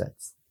skill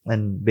sets.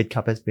 And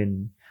Bitkub has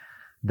been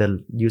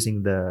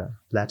using the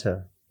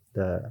latter,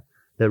 the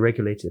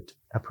regulated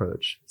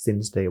approach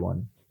since day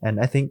one. And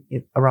I think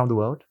around the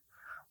world,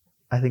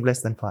 I think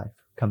less than 5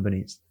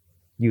 companies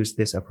use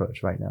this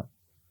approach right now.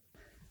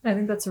 I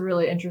think that's a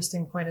really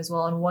interesting point as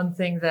well. And one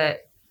thing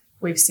that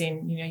we've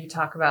seen, you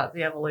talk about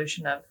the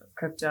evolution of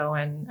crypto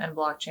and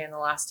blockchain in the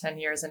last 10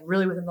 years. And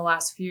really within the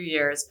last few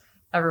years,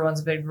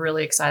 everyone's been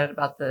really excited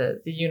about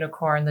the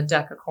unicorn, the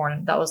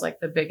decacorn. That was like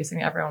the biggest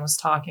thing everyone was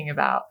talking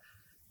about.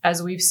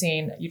 As we've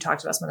seen, you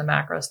talked about some of the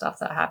macro stuff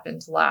that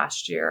happened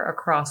last year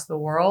across the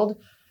world.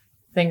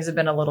 Things have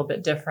been a little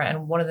bit different.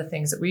 And one of the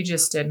things that we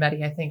just did,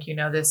 Mehdi, I think you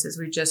know this, is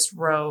we just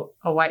wrote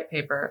a white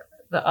paper.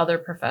 The other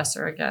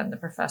professor, again, the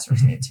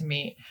professors need to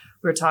meet.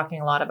 We were talking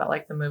a lot about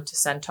like the move to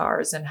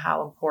centaurs and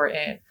how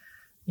important,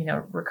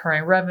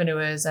 recurring revenue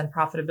is and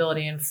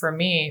profitability. And for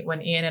me,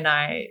 when Ian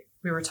and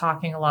we were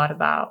talking a lot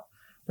about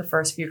the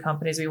first few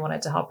companies we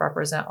wanted to help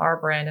represent our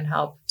brand and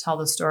help tell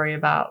the story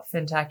about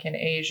fintech in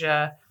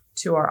Asia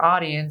to our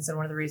audience. And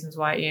one of the reasons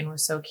why Ian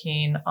was so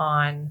keen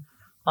on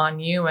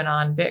you and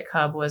on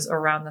Bitkub was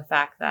around the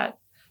fact that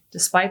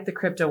despite the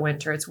crypto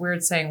winter, it's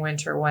weird saying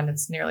winter when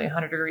it's nearly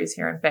 100 degrees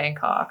here in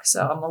Bangkok.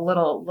 So I'm a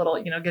little,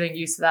 getting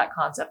used to that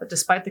concept. But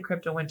despite the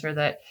crypto winter,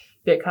 that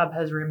Bitkub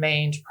has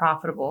remained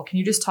profitable. Can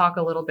you just talk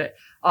a little bit?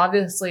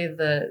 Obviously,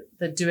 the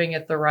doing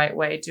it the right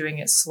way, doing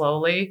it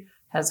slowly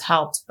has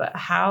helped. But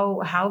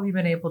how have you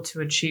been able to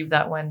achieve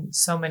that when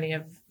so many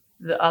of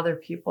the other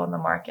people in the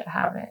market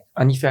haven't?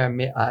 And if I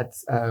may add,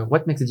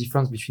 what makes the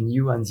difference between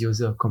you and the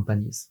other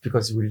companies?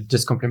 Because we'll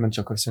just complement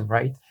your question,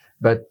 right?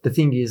 But the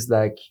thing is,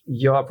 like,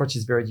 your approach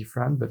is very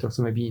different, but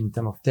also maybe in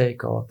terms of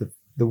tech or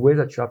the way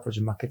that you approach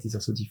the market is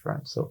also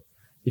different. So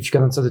if you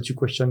can answer the two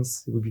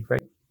questions, it would be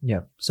great.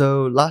 Yeah.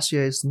 So last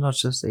year is not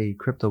just a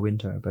crypto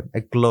winter, but a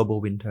global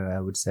winter,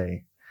 I would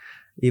say.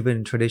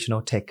 Even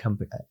traditional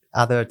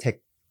other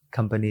tech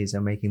companies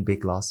are making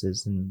big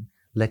losses and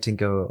letting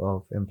go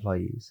of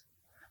employees.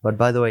 But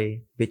by the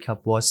way, Bitkub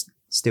was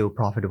still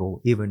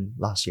profitable even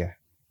last year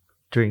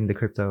during the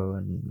crypto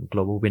and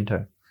global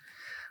winter.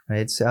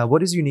 Right.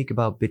 What is unique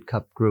about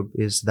Bitkub Group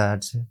is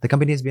that the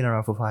company has been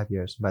around for 5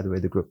 years. By the way,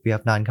 the group, we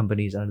have 9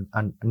 companies and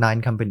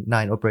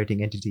 9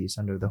 operating entities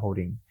under the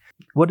holding.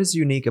 What is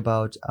unique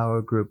about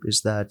our group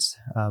is that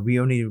we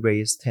only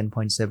raised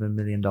 $10.7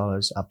 million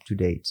up to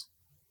date,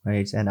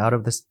 right? And out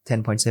of this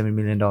 $10.7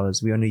 million,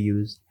 we only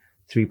used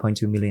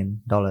 $3.2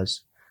 million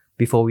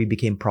before we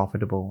became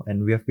profitable,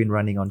 and we have been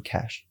running on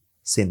cash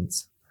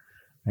since.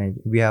 Right?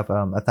 We have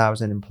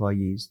 1,000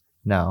 employees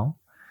now.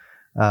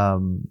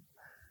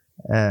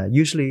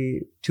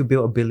 Usually, to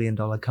build $1 billion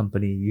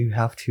company, you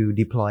have to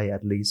deploy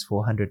at least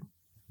 $400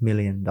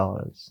 million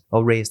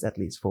or raise at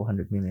least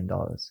 $400 million.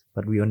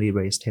 But we only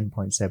raised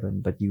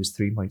 10.7, but used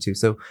 3.2.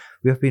 So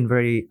we have been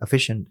very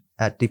efficient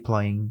at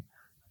deploying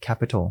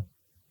capital,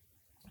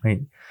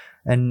 right?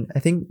 And I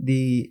think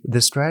the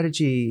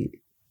strategy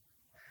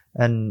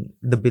and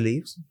the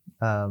beliefs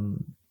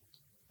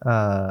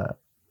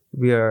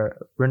we're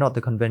not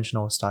the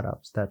conventional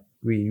startups that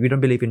we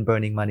don't believe in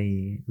burning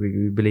money.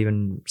 We believe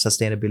in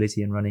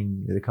sustainability and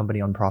running the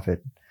company on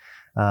profit.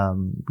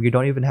 We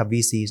don't even have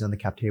VCs on the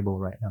cap table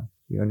right now.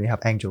 We only have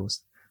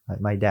angels,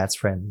 like my dad's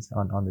friends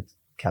on the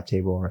cap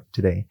table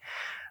today.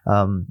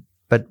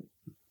 But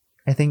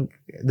I think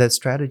the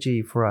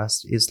strategy for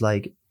us is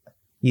like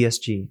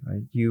ESG,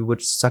 right? You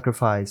would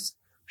sacrifice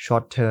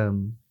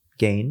short-term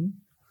gain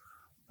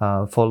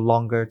for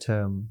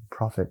longer-term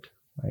profit,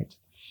 right?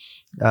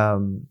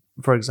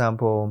 For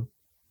example,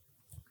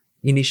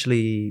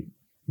 initially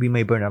we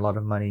may burn a lot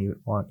of money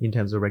in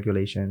terms of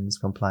regulations,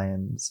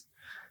 compliance,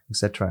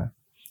 etc.,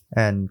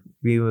 and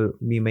we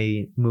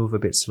may move a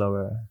bit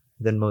slower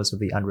than most of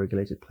the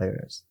unregulated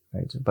players,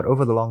 right? But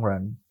over the long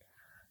run,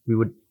 we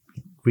would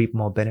reap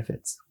more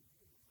benefits.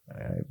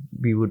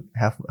 We would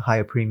have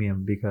higher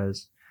premium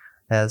because,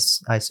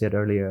 as I said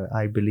earlier,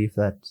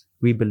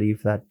 we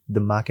believe that the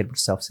market would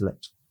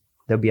self-select.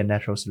 There'll be a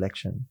natural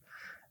selection.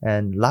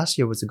 And last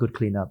year was a good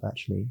cleanup,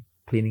 actually,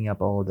 cleaning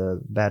up all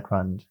the bad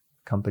run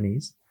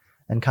companies,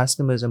 and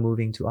customers are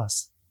moving to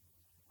us,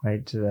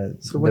 right? The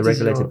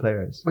regulated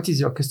players. What is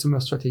your customer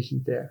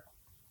strategy there?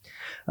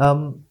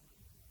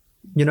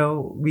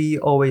 We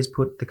always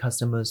put the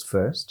customers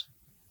first,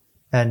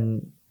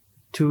 and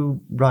to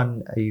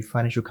run a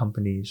financial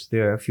company,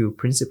 there are a few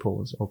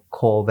principles or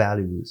core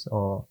values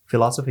or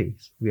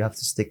philosophies we have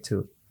to stick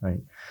to,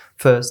 right?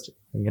 First,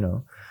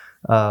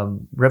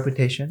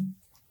 reputation,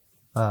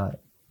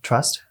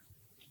 trust,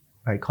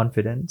 right?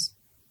 Confidence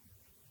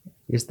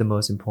is the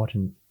most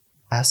important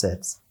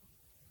assets,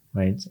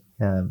 right?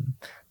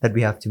 That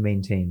we have to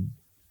maintain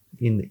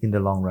in the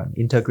long run.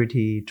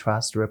 Integrity,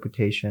 trust,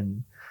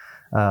 reputation.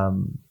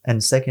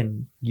 And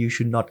second, you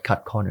should not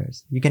cut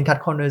corners. You can cut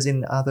corners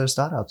in other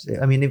startups.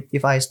 I mean,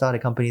 if I start a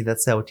company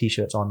that sells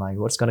t-shirts online,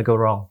 what's going to go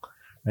wrong?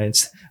 Right?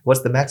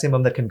 What's the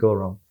maximum that can go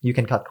wrong? You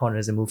can cut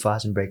corners and move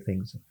fast and break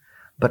things,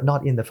 but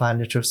not in the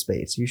financial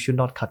space. You should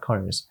not cut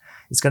corners.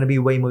 It's going to be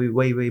way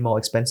more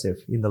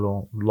expensive in the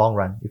long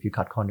run if you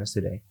cut corners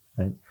today.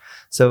 Right?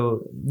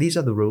 So these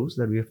are the rules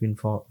that we have been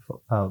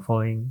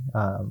following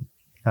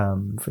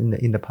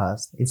in the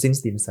past,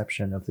 since the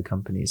inception of the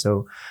company.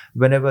 So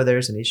whenever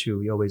there's an issue,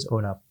 we always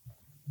own up.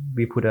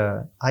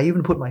 I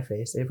even put my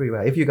face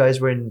everywhere. If you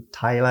guys were in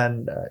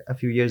Thailand a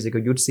few years ago,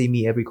 you'd see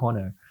me every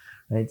corner,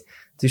 right?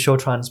 To show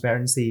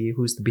transparency,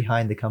 who's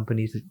behind the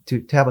company,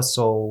 to have a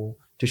soul,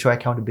 to show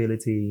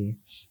accountability,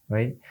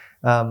 right?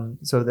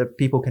 So that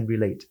people can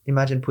relate.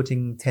 Imagine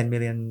putting 10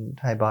 million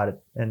Thai baht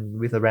and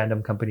with a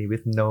random company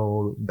with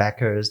no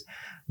backers,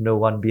 no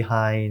one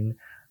behind.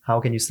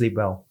 How can you sleep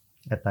well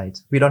at night?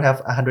 We don't have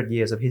 100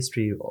 years of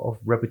history of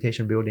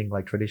reputation building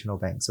like traditional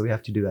banks. So we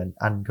have to do an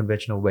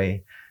unconventional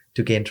way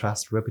to gain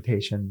trust,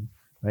 reputation,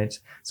 right?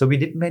 So we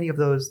did many of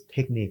those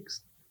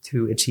techniques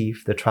to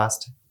achieve the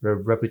trust, the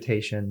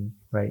reputation,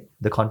 right?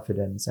 The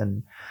confidence,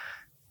 and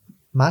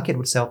market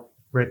would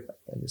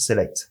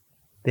select.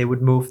 They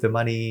would move the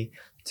money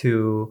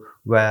to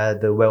where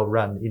the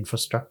well-run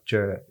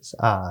infrastructures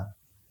are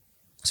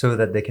so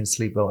that they can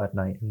sleep well at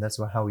night. And that's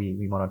how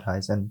we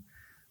monetize. And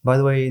by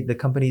the way, the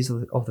companies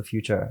of the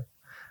future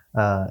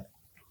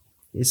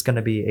is going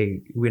to be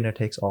a winner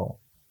takes all,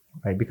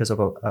 right? Because of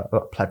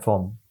a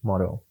platform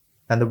model.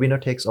 And the winner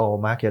takes all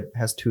market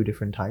has two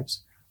different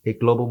types, a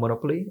global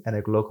monopoly and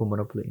a local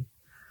monopoly.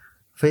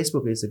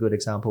 Facebook is a good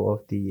example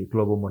of the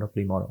global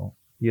monopoly model.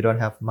 You don't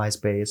have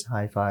MySpace,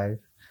 High Five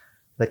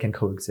that can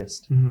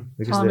coexist.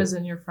 Mm-hmm. Tom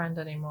isn't your friend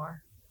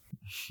anymore.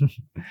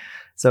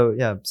 So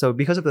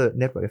because of the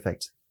network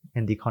effect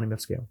and the economy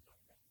of scale.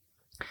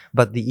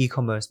 But the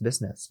e-commerce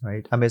business,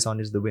 right? Amazon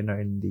is the winner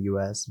in the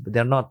US, but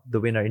they're not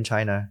the winner in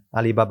China.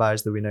 Alibaba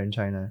is the winner in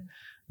China,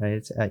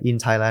 right? In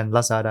Thailand,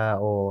 Lazada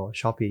or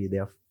Shopee,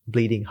 they're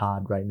bleeding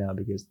hard right now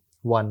because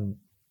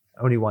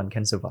only one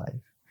can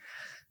survive.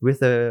 With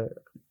the,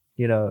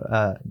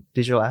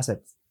 digital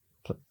assets,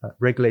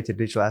 regulated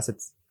digital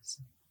assets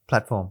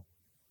platform,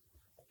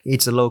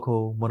 it's a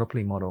local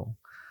monopoly model.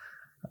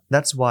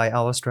 That's why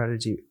our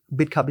strategy,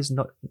 Bitkub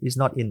is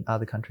not in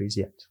other countries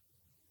yet.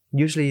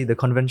 Usually the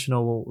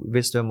conventional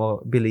wisdom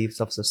or beliefs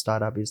of the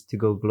startup is to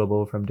go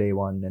global from day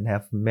one and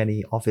have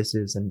many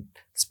offices and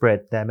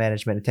spread their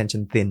management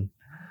attention thin.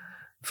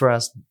 For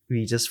us,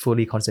 we just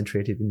fully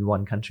concentrated in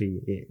one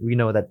country. We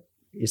know that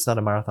it's not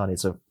a marathon,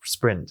 it's a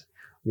sprint.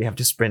 We have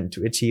to sprint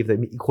to achieve the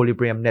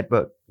equilibrium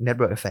network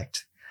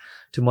effect,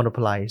 to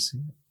monopolize,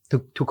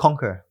 to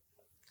conquer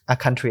a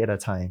country at a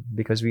time,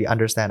 because we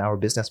understand our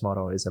business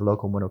model is a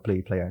local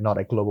monopoly player, not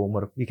a global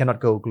monopoly. You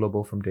cannot go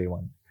global from day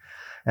one.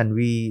 And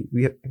we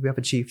have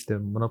achieved the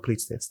monopoly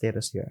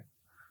status here,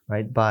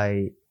 right?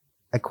 By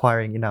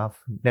acquiring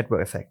enough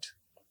network effect.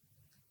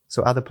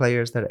 So other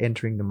players that are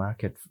entering the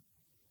market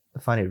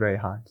find it very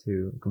hard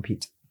to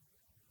compete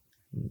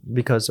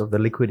because of the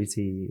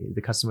liquidity,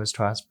 the customer's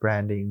trust,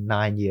 branding,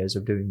 9 years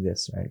of doing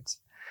this,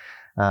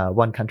 right?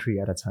 One country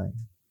at a time.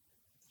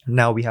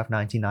 Now we have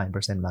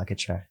 99% market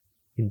share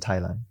in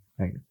Thailand,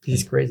 right?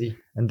 This is crazy.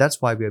 And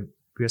that's why we're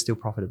still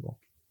profitable.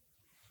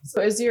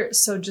 So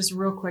just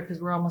real quick,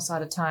 because we're almost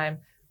out of time,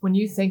 when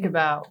you think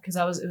about, because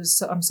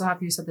I'm so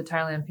happy you said the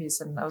Thailand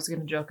piece, and I was going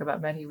to joke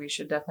about Mehdi. We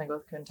should definitely go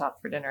with Kun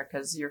Top for dinner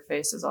because your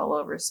face is all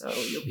over, so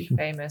you'll be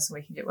famous and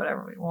we can get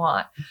whatever we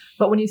want.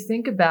 But when you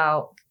think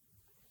about,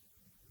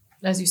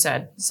 as you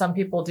said, some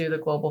people do the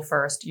global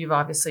first. You've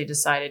obviously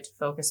decided to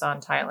focus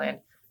on Thailand.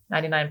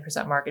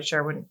 99% market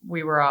share. When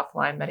we were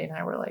offline, Mehdi and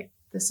I were like,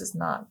 this is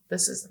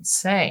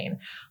insane.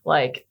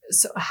 Like,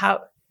 so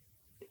how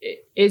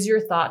is your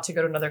thought to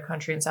go to another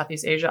country in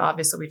Southeast Asia?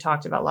 Obviously, we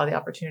talked about a lot of the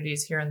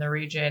opportunities here in the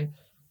region.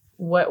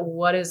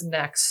 What is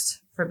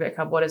next for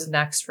Bitkub? What is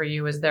next for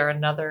you? Is there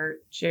another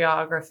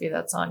geography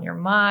that's on your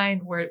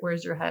mind?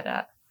 Where's your head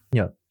at?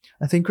 Yeah,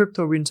 I think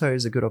crypto winter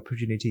is a good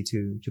opportunity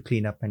to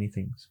clean up many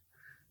things,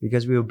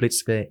 because we will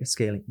blitz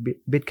scaling.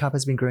 Bitkub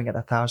has been growing at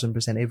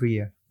 1,000% every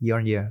year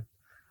on year,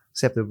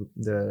 except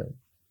the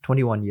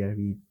 21 year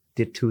we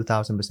did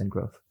 2,000%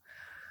 growth.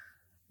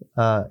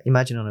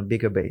 Imagine on a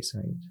bigger base,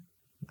 right?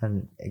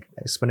 And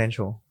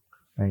exponential,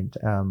 right?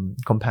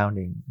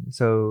 Compounding.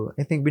 So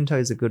I think winter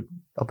is a good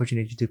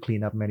opportunity to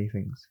clean up many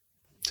things.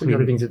 So you're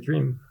living the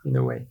dream in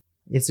a way.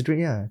 It's a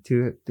dream, yeah,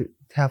 to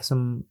have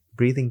some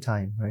breathing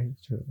time, right?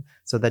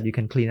 So that you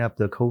can clean up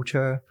the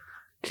culture,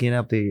 clean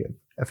up the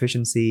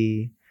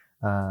efficiency,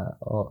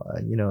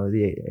 or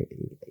the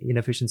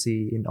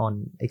inefficiency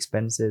on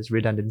expenses,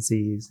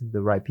 redundancies,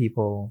 the right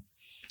people,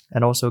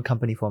 and also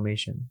company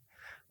formation.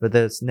 But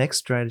the next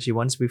strategy,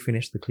 once we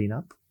finish the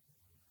cleanup,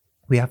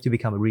 we have to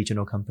become a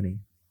regional company,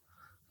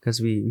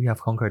 because we have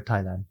conquered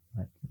Thailand.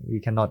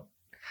 Right?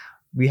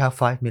 We have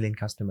 5 million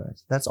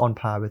customers. That's on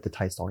par with the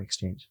Thai Stock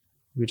Exchange,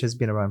 which has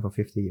been around for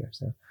 50 years.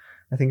 So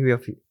I think we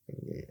have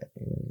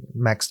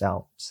maxed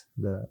out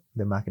the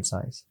market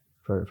size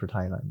for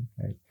Thailand,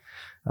 right?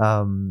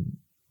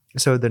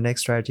 So the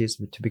next strategy is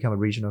to become a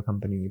regional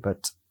company.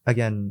 But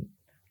again,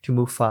 to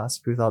move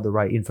fast without the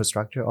right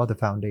infrastructure or the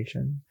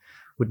foundation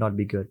would not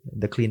be good.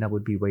 The cleanup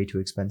would be way too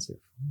expensive.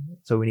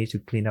 So we need to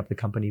clean up the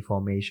company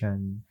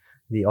formation,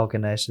 the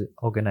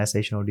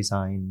organizational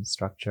design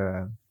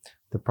structure,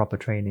 the proper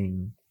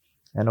training,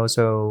 and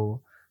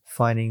also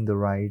finding the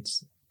right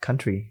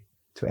country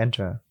to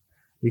enter,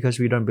 because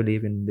we don't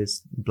believe in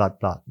this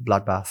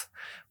bloodbath.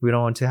 We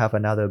don't want to have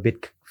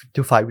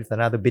to fight with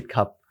another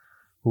Bitkub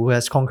who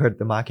has conquered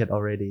the market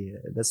already.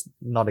 That's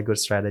not a good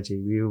strategy.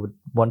 We would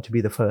want to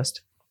be the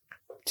first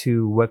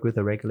to work with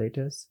the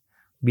regulators,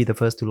 be the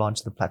first to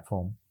launch the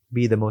platform,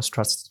 be the most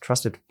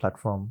trusted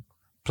platform,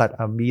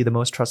 be the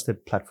most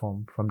trusted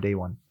platform from day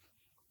one.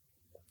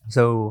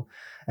 So,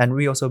 and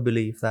we also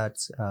believe that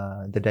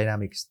the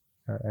dynamics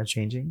are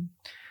changing.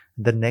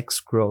 The next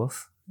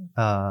growth,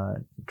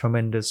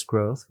 tremendous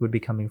growth, would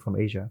be coming from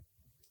Asia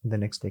in the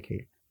next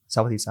decade.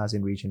 Southeast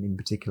Asian region in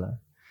particular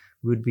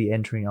would be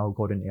entering our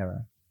golden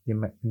era.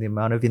 The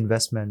amount of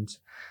investment,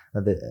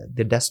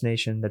 the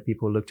destination that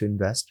people look to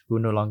invest will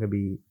no longer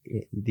be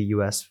the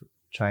US,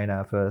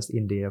 China first,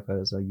 India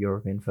first, or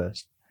European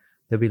first.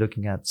 They'll be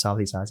looking at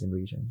Southeast Asian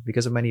region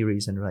because of many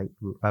reasons, right?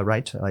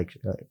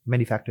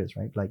 Many factors,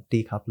 right? Like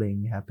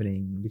decoupling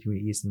happening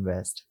between East and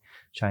West,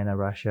 China,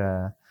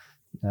 Russia,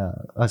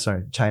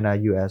 China,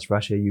 US,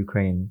 Russia,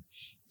 Ukraine,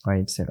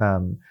 right?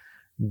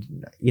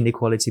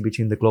 Inequality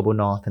between the global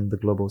North and the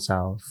global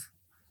South,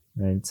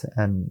 right?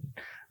 And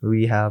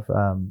we have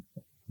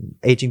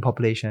aging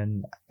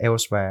population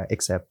elsewhere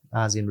except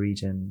ASEAN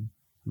region,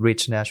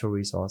 rich natural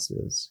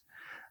resources,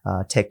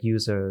 tech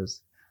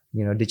users,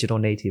 digital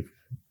native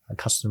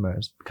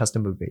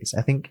customer base.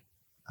 I think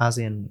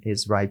ASEAN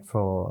is ripe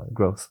for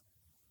growth.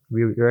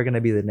 We're going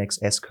to be the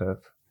next S curve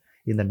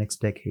in the next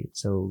decade.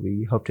 So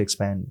we hope to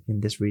expand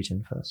in this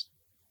region first.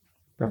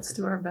 Let's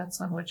do our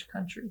bets on which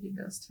country he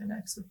goes to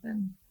next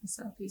within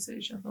Southeast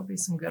Asia. There'll be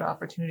some good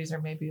opportunities, or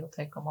maybe you'll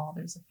take them all.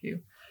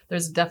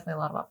 There's definitely a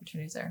lot of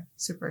opportunities there.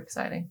 Super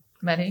exciting.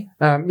 Mehdi?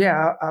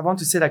 I want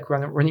to say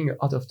we're running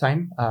out of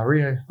time. I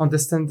really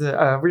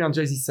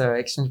enjoy this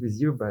exchange with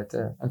you, but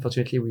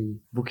unfortunately we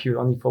book you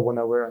only for 1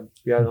 hour and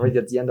we are already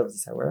at the end of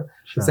this hour.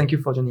 Sure. So thank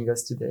you for joining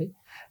us today.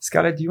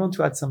 Scarlett, do you want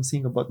to add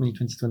something about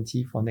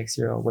Money2020 for next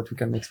year, or what we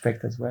can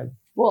expect as well?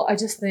 Well, I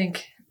just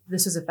think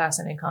this is a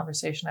fascinating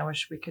conversation. I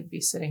wish we could be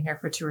sitting here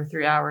for 2 or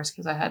 3 hours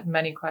because I had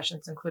many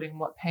questions, including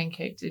what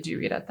pancake did you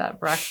eat at that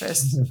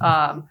breakfast?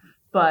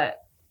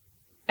 But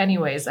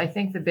anyways, I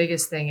think the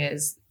biggest thing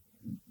is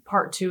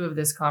part 2 of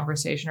this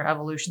conversation, or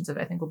evolutions of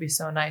it, I think will be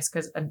so nice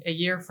because a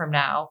year from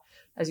now,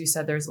 as you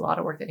said, there's a lot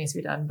of work that needs to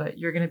be done, but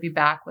you're going to be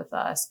back with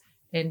us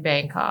in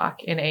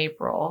Bangkok in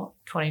April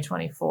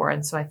 2024.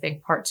 And so I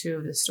think part 2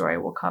 of this story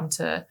will come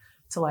to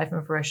life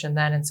and fruition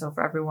then. And so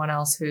for everyone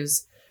else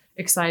who's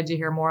excited to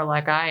hear more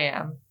like I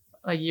am,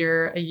 a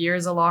year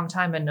is a long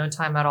time and no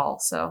time at all.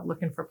 So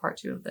looking for part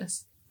 2 of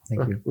this.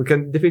 Thank you. We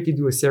can definitely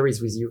do a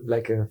series with you,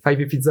 5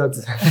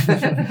 episodes,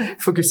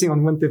 focusing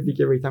on one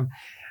topic every time.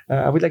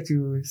 I would like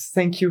to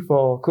thank you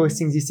for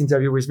co-hosting this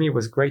interview with me. It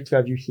was great to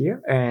have you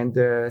here. And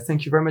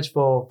thank you very much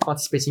for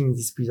participating in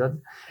this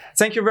episode.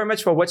 Thank you very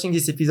much for watching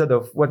this episode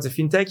of What's the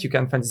FinTech. You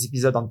can find this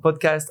episode on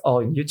podcast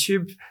or on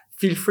YouTube.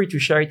 Feel free to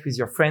share it with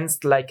your friends,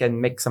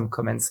 and make some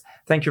comments.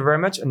 Thank you very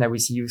much. And I will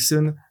see you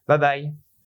soon. Bye-bye.